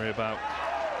it's worried about.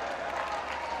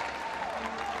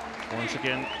 Once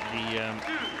again, the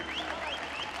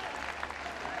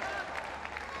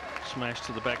smash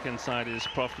to the backhand side is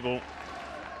profitable.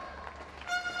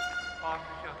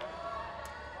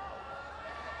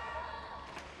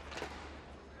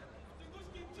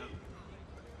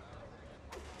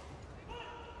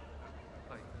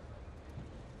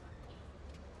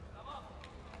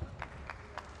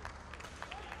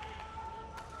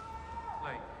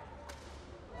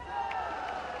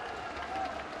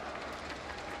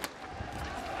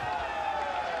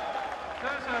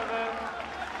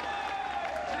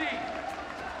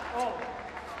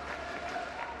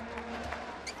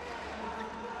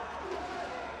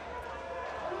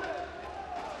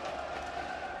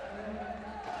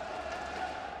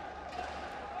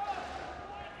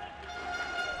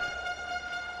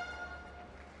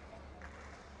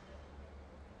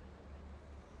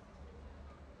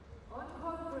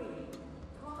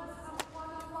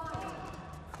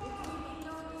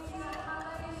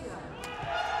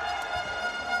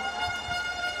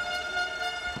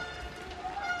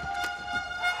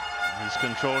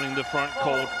 controlling the front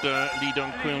court, Lee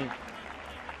Dong-kyun,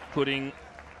 putting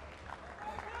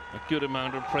a good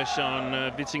amount of pressure on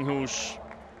Vittinghus.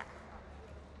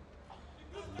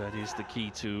 That is the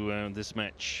key to this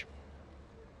match.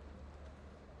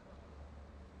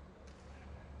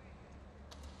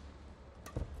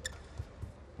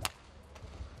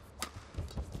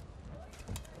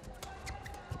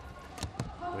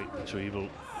 Great retrieval.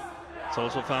 It's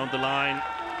also found the line.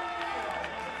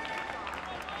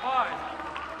 5,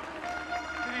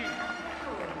 3.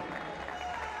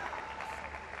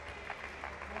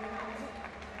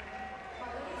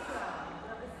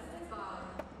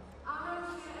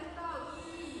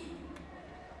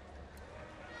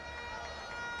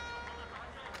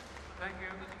 Thank you.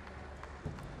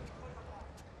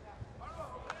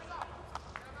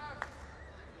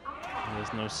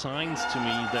 There's no signs to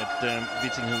me that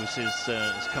Vittinghus is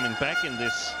coming back in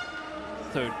this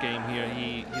third game here.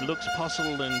 He looks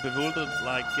puzzled and bewildered,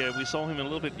 like we saw him a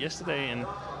little bit yesterday, and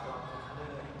I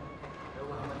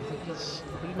think he's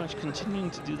pretty much continuing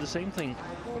to do the same thing.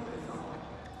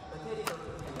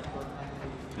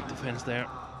 Good defense there.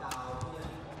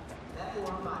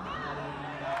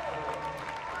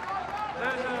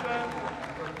 There's over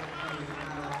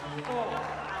 4,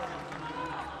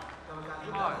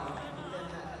 5.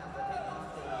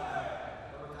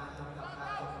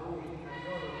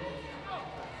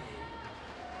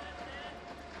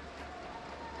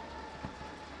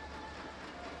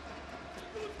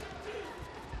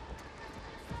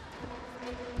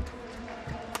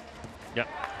 Yeah,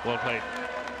 well played.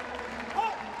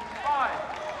 5,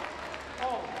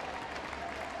 4.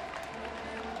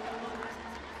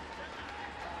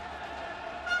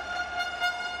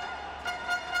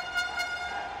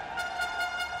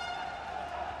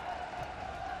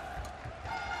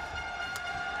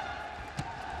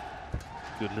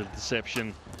 Good little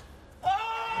deception.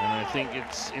 And I think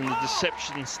it's in the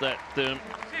deceptions that the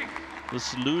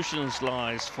solutions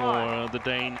lies for the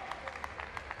Dane.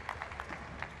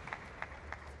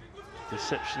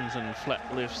 Deceptions and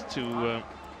flat lifts to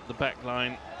the back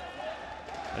line.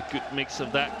 A good mix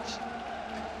of that,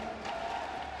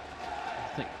 I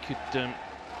think, could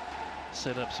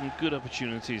set up some good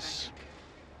opportunities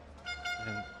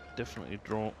and definitely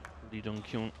draw Lee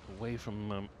Dong-kyun away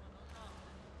from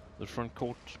the front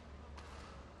court.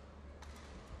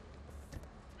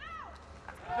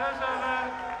 There's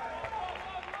over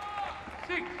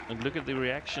 6. And look at the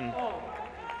reaction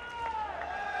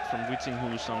from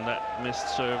Vittinghus on that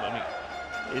missed serve. I mean,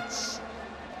 it's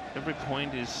every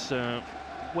point is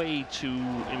way too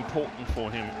important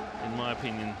for him, in my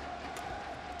opinion.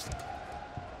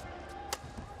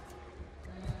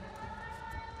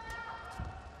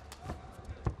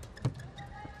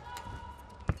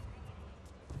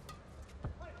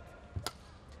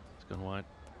 It's gone wide.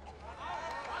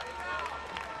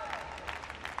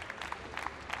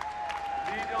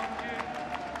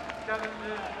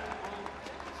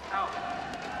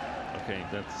 Okay,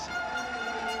 that's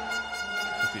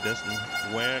if he doesn't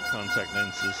wear contact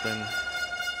lenses, then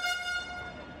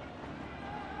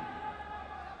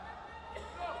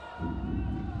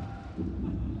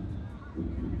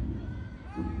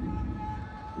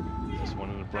just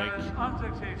wanted to break.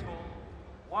 Unsuccessful.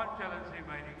 1 challenge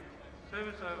remaining.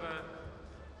 Service over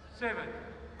 7,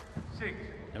 6.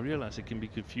 I realize it can be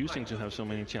confusing to have so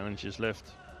many challenges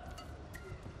left.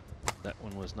 That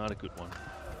one was not a good one.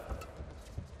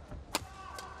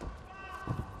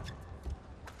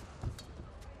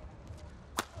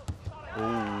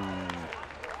 Oh,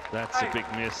 that's a big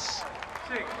miss.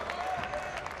 6.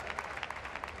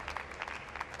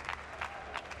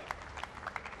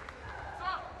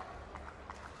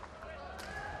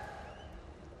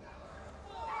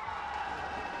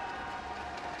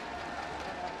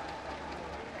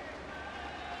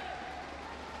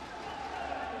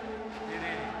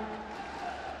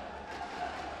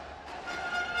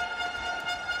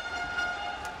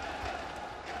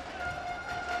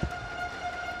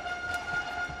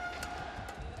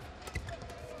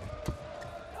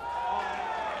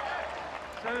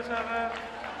 Service over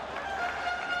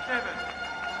 7,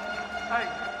 8.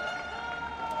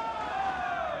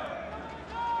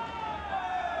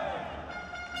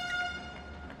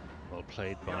 Well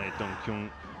played by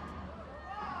Dong-kyun.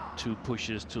 2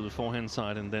 pushes to the forehand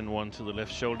side and then 1 to the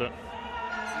left shoulder. You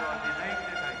are delaying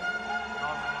the game.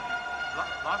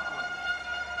 Last one.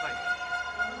 Play.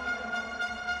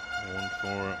 Warned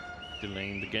for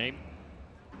delaying the game.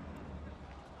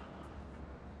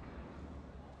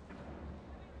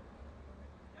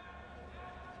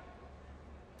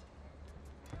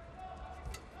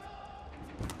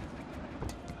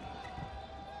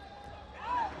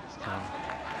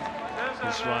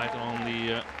 He's right on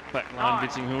the back line,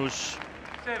 Vittinghus.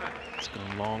 It's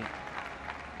gone long.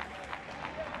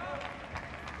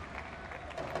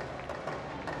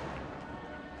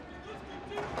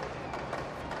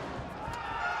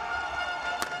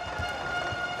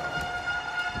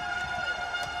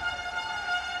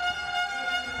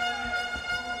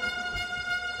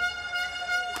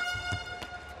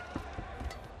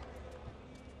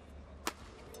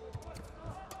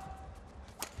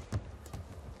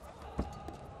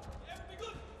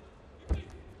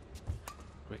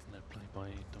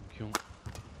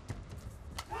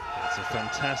 It's a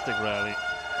fantastic rally.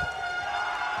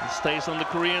 He stays on the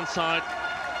Korean side.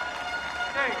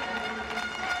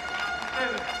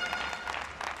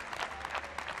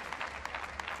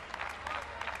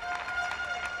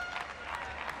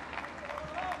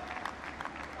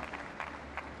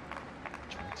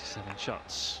 Seven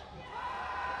shots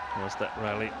was that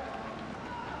rally.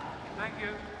 Thank you.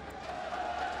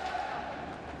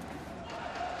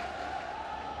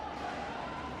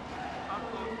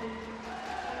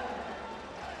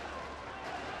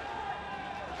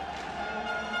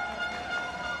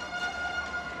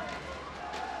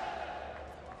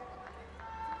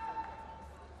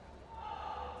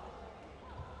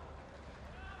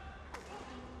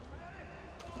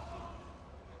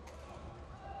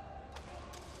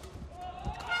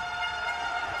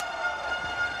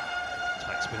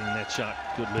 Spinning net shot,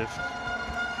 good lift.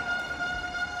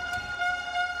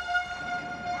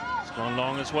 It's gone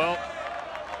long as well.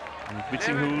 And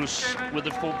Vittinghus with a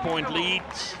 4-point lead.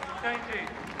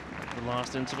 The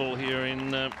last interval here in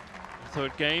the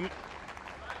third game.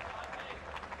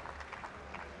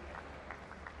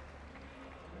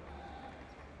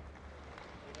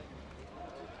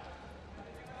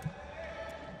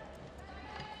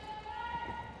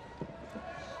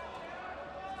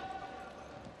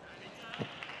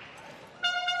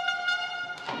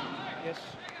 Yes,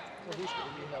 så husker vi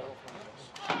lige herovre fra os.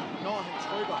 Når han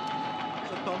trykker,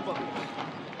 så dumper vi.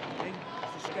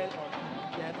 Så skal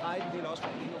han dreje den del også fra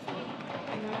endnu flere.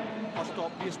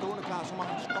 Og bliver stående klar, så må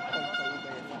han stoppe derude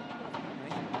bagefter.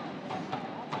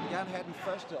 Jeg vil gerne have den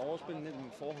første overspil ned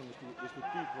med forhånd, hvis du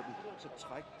dyr på den, så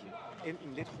træk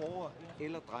enten lidt hårdere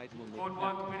eller drej den mod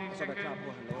midten. Så er klar på,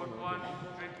 at han laver noget.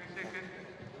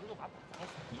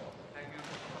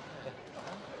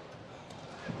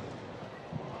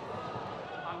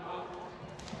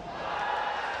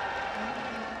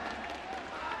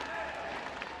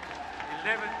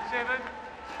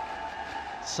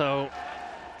 So,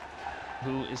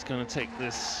 who is going to take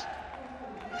this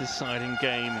deciding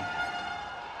game?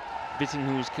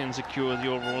 Vittinghus can secure the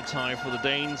overall tie for the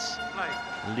Danes.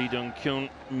 Keun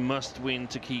must win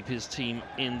to keep his team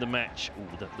in the match.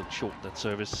 Oh, that looked short, that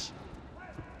service.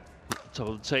 Hit the top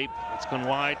of the tape, it's gone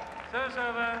wide.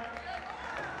 Server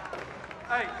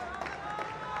 8,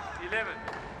 11.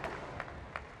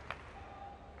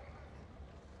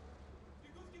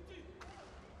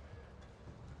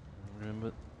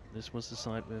 Remember, this was the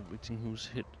side where Vittinghus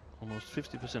hit almost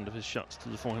 50% of his shots to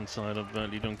the forehand side of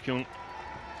Keun.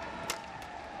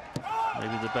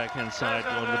 Maybe the backhand side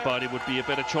or the body would be a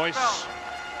better choice.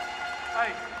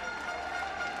 Hey.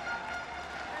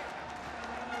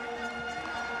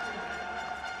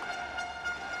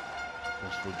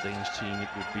 For the Danish team, it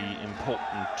would be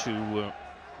important to,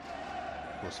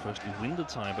 of course, firstly win the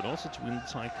tie, but also to win the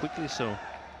tie quickly, so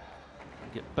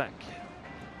get back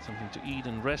something to eat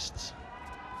and rest.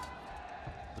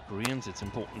 The Koreans, it's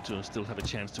important to still have a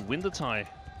chance to win the tie.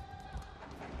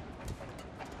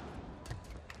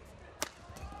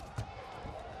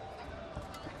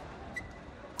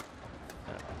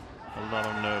 A lot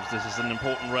of nerves. This is an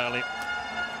important rally.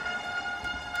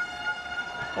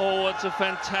 Oh, it's a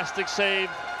fantastic save.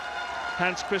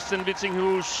 Hans-Kristian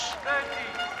Vittinghus.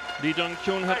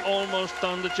 Keun had almost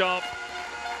done the job,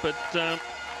 but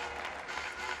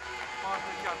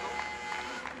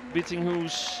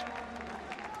Vittinghus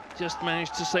just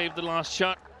managed to save the last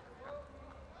shot.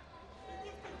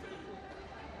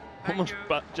 Almost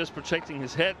just protecting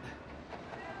his head.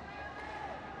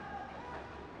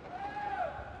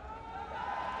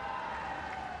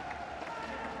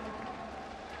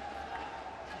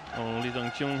 Oh,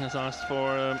 Keun has asked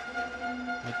for a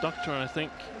doctor, I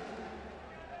think.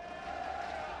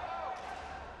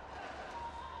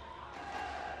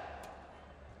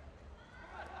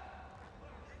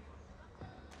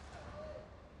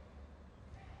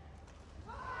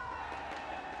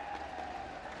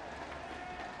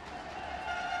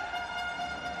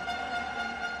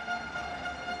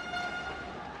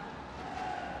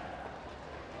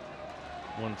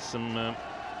 Wants some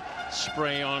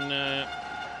spray on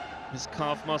his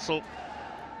calf muscle.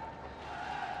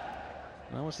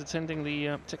 I was attending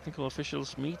the technical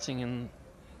officials meeting, and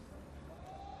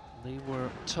they were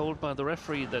told by the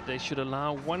referee that they should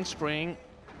allow one spraying,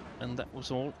 and that was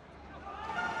all.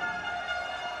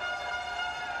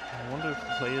 I wonder if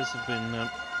the players have been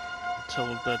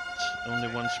told that only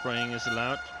one spraying is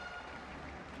allowed.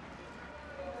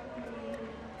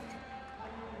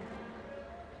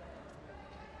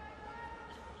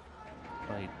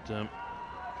 Right, 5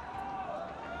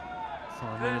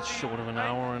 minutes short of an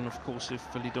hour, and of course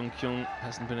if Lee Dong-kyun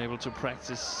hasn't been able to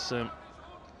practice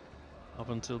up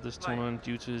until this tournament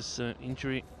due to his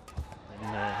injury,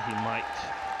 then he might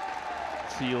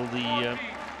feel the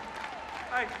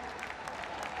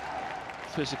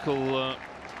physical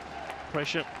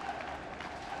pressure.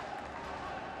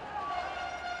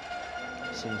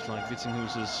 Seems like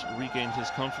Vittinghus has regained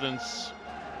his confidence.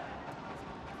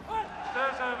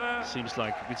 Seems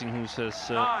like Vittinghus has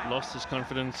lost his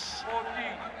confidence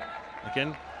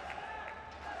again.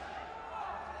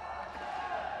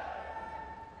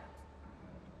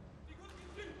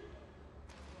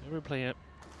 Every player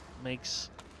makes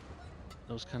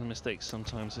those kind of mistakes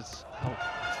sometimes. It's how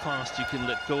fast you can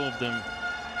let go of them.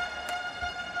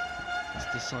 It's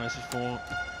decisive for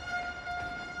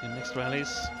the next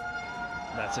rallies.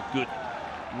 That's a good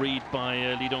read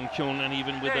by Lee Dong-kyun, and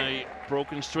even with a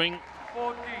broken string.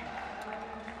 14.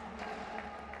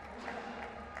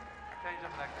 Change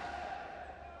of leg.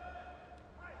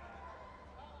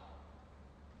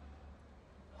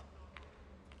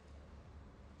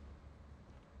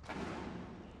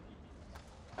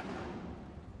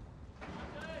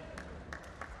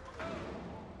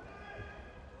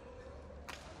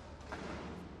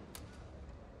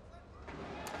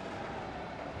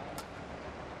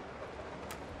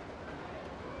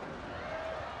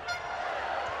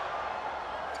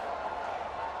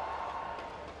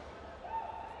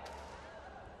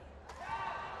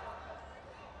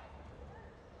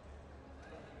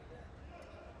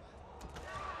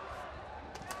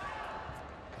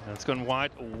 It's gone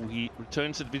wide. Oh, he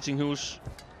returns at Vittinghus.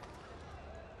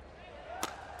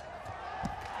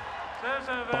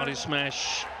 Body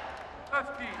smash.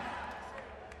 15.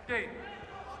 Game.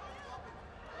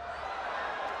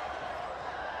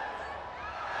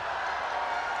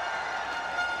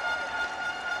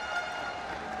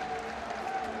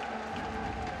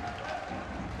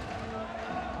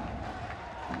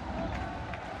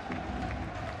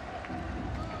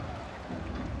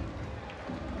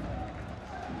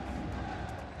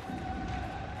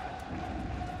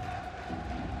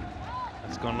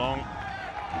 Gone long. 11,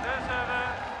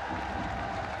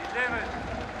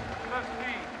 15.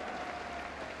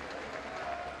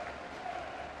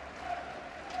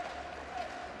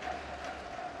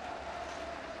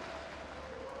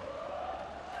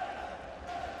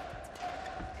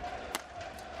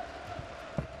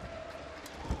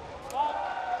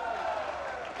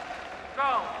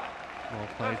 Well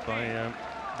played by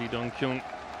Lee Dong-kyun.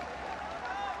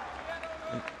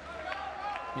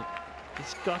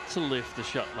 It's got to lift a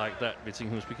shot like that,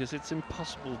 Vittinghus, because it's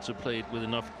impossible to play it with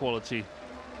enough quality.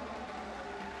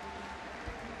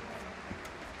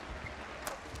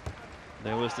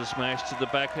 There was the smash to the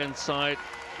backhand side.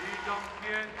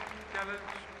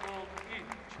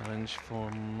 Challenge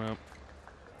from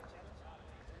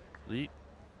Lee.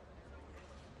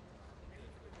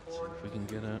 See if we can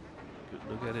get a good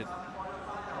look at it.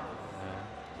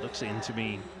 Looks into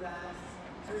me.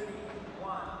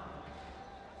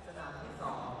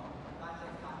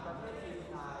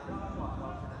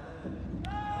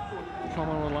 Come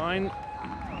on the line.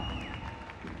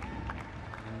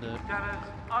 And challenge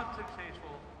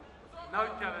unsuccessful. No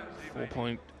challenge.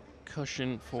 4-point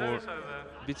cushion for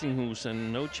Vittinghus,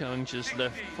 and no challenges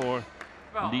left for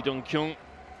Lee Dong-kyun.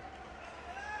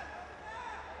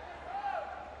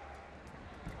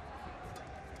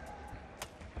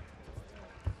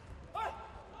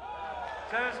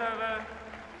 Service over.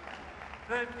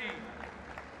 13.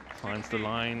 Finds the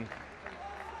line.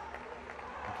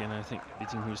 Again, I think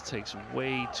Vittinghus takes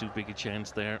way too big a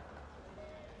chance there.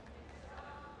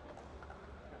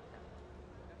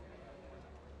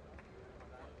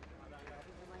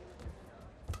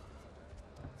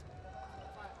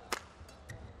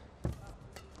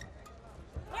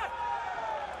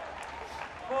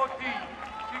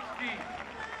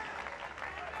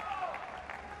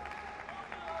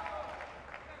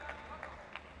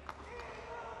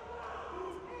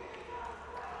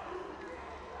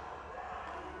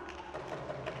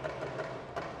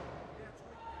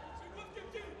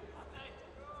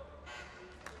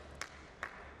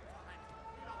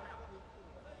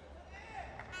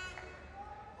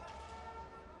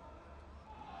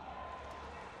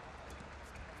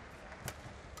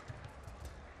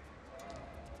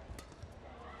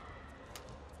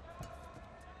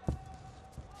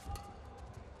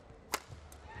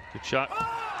 Good shot.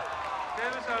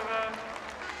 Service over.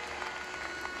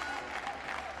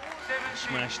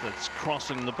 Smash that's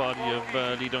crossing the body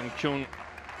of Lee Dong-kyun.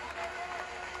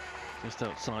 Just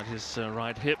outside his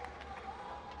right hip.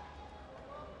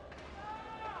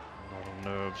 A lot of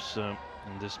nerves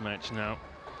in this match now.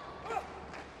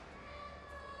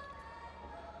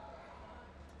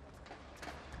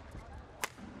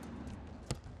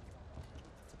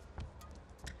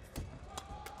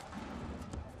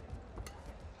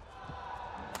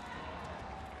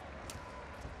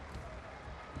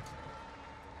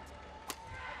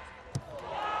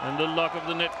 And the lock of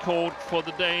the net cord for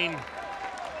the Dane.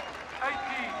 18.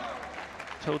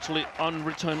 Totally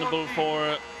unreturnable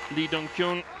for Lee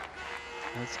Dong-kyun.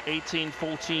 That's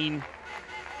 18-14.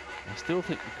 I still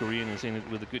think the Korean is in it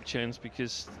with a good chance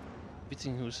because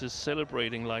Vittinghus is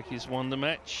celebrating like he's won the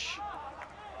match.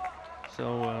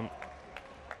 So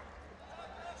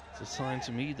it's a sign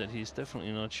to me that he's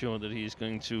definitely not sure that he's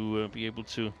going to be able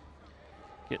to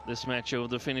get this match over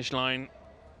the finish line.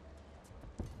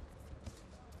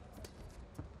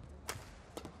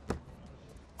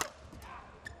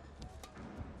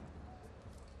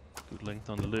 Good length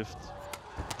on the lift.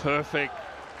 Perfect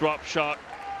drop shot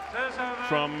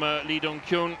from Lee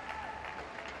Dong-kyun.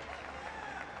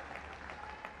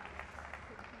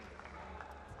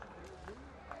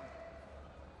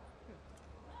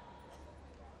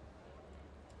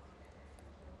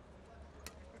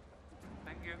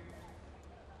 Thank you.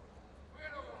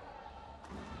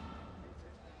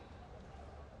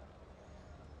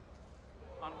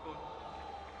 Uncle.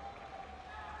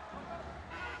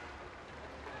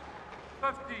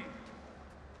 50.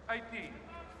 18.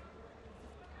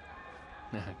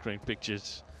 Great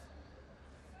pictures.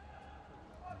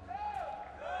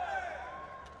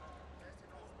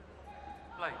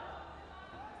 Play.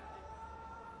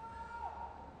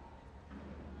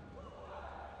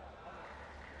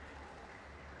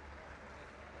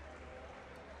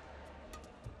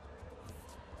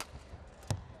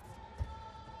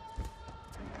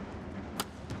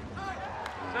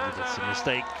 That's a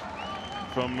mistake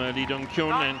from Lee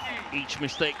Dong-kyun, and each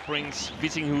mistake brings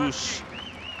Vittinghus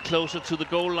closer to the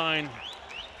goal line.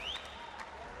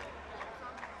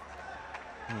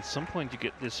 And at some point you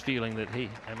get this feeling that, hey,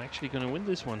 I'm actually going to win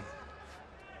this one.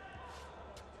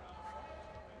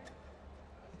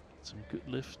 Some good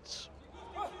lifts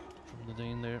from the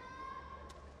Dane there.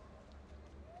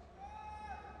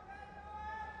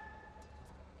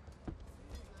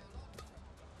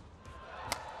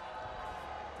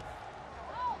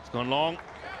 It's gone long.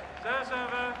 Service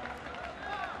over.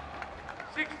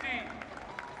 60.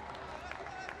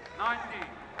 90.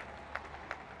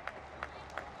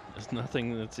 There's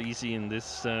nothing that's easy in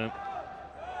this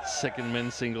second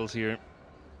men's singles here.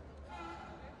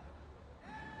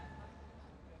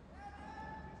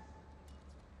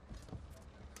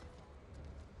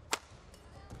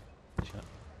 Shot.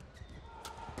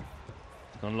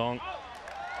 It's gone long.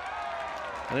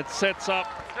 And it sets up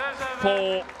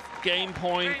 4 game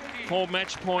point, 4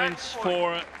 match points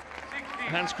for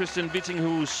Hans-Kristian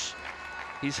Vittinghus.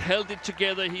 He's held it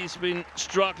together, he's been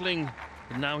struggling,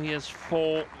 and now he has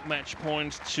 4 match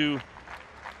points to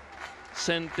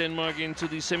send Denmark into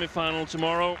the semi-final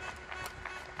tomorrow.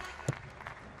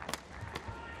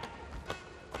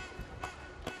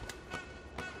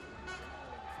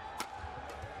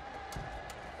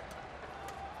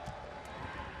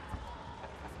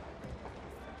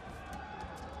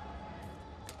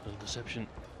 Little deception.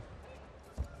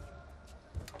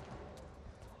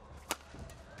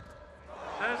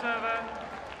 Service over.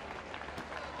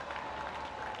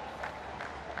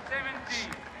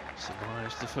 70.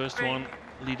 Survives the first one,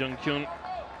 Lee Dong-kyun.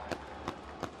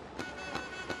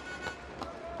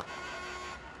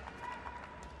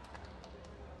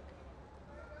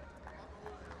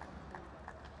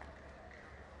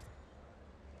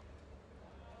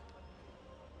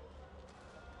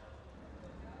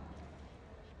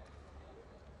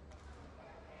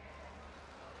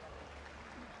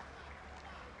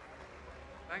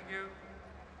 Thank you.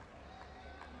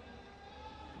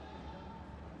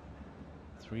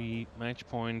 3 match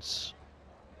points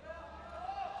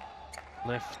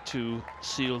left to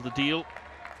seal the deal.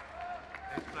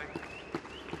 Next play.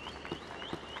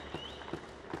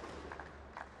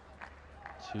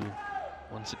 To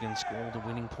once again score the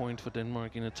winning point for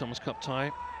Denmark in a Thomas Cup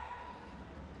tie.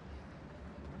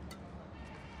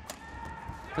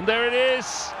 And there it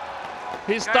is.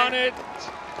 He's done it.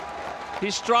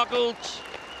 He struggled.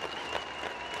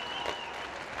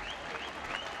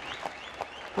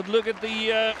 But look at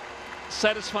the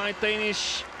satisfied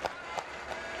Danish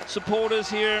supporters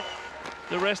here,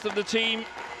 the rest of the team.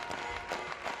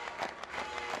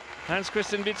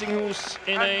 Hans-Kristian Solberg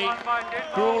in a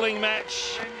grueling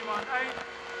match.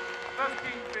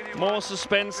 21-8, 15-21. More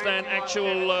suspense than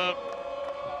actual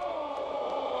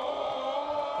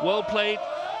well played.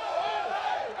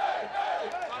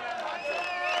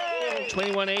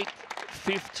 21-8,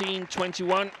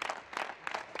 15-21,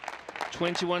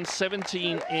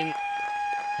 21-17 in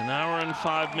an hour and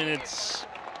 5 minutes.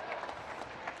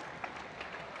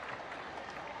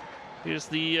 Here's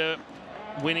the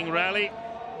winning rally.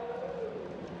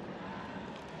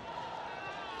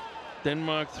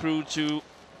 Denmark through to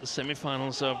the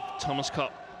semi-finals of Thomas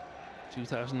Cup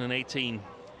 2018.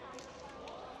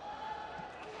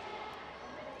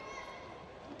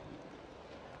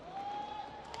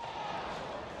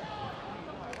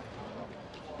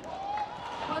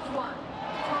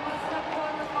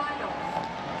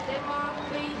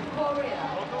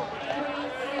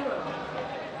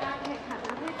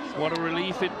 What a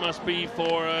relief it must be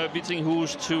for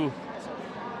Vittinghus to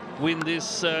win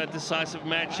this decisive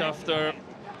match after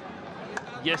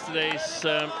yesterday's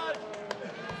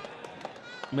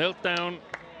meltdown.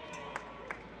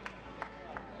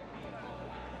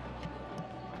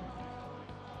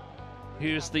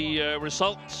 Here's the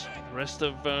result. The rest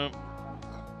of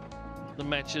the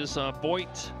matches are buoyed.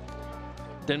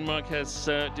 Denmark has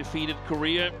defeated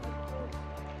Korea.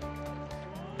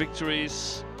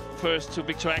 Victories first to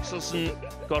Victor Axelsen,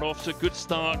 got off to a good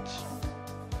start,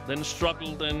 then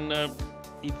struggled and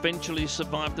eventually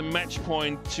survived the match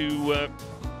point to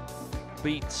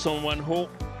beat Son Wan-ho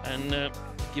and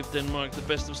give Denmark the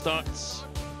best of starts.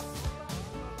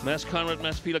 Mads Conrad,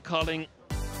 Mads Peter Kolding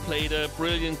played a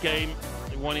brilliant game.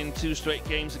 They won in 2 straight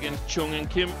games against Keun and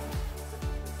Kim.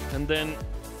 And then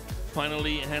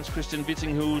finally Hans-Kristian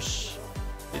Vittinghus.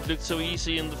 It looked so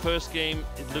easy in the first game,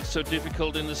 it looked so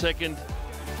difficult in the second,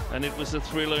 and it was a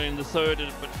thriller in the third,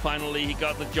 but finally he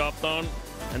got the job done,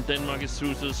 and Denmark is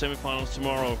through to the semi-finals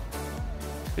tomorrow.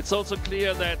 It's also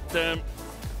clear that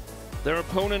their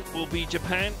opponent will be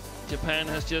Japan. Japan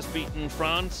has just beaten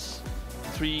France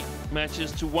 3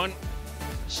 matches to 1.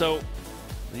 So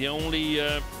the only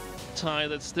tie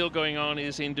that's still going on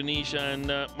is Indonesia and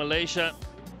Malaysia.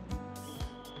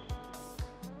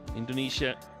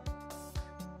 Indonesia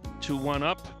 2-1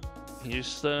 up.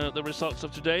 Here's the results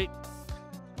of today.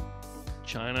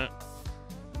 China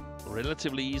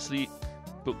relatively easily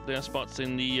booked their spots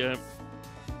in the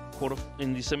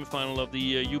semi-final of the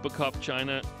Uber Cup.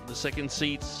 China, the 2nd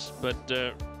seeds, but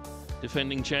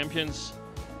defending champions.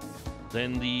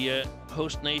 Then the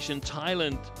host nation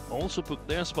Thailand also booked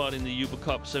their spot in the Uber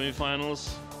Cup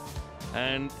semi-finals,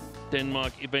 and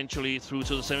Denmark eventually through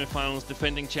to the semi-finals,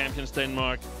 defending champions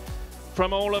Denmark.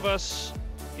 From all of us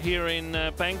here in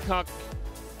Bangkok,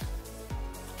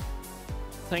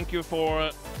 thank you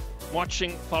for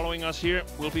watching, following us here.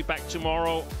 We'll be back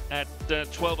tomorrow at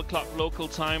 12 o'clock local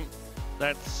time.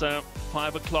 That's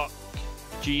 5 o'clock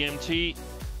GMT.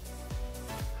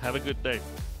 Have a good day.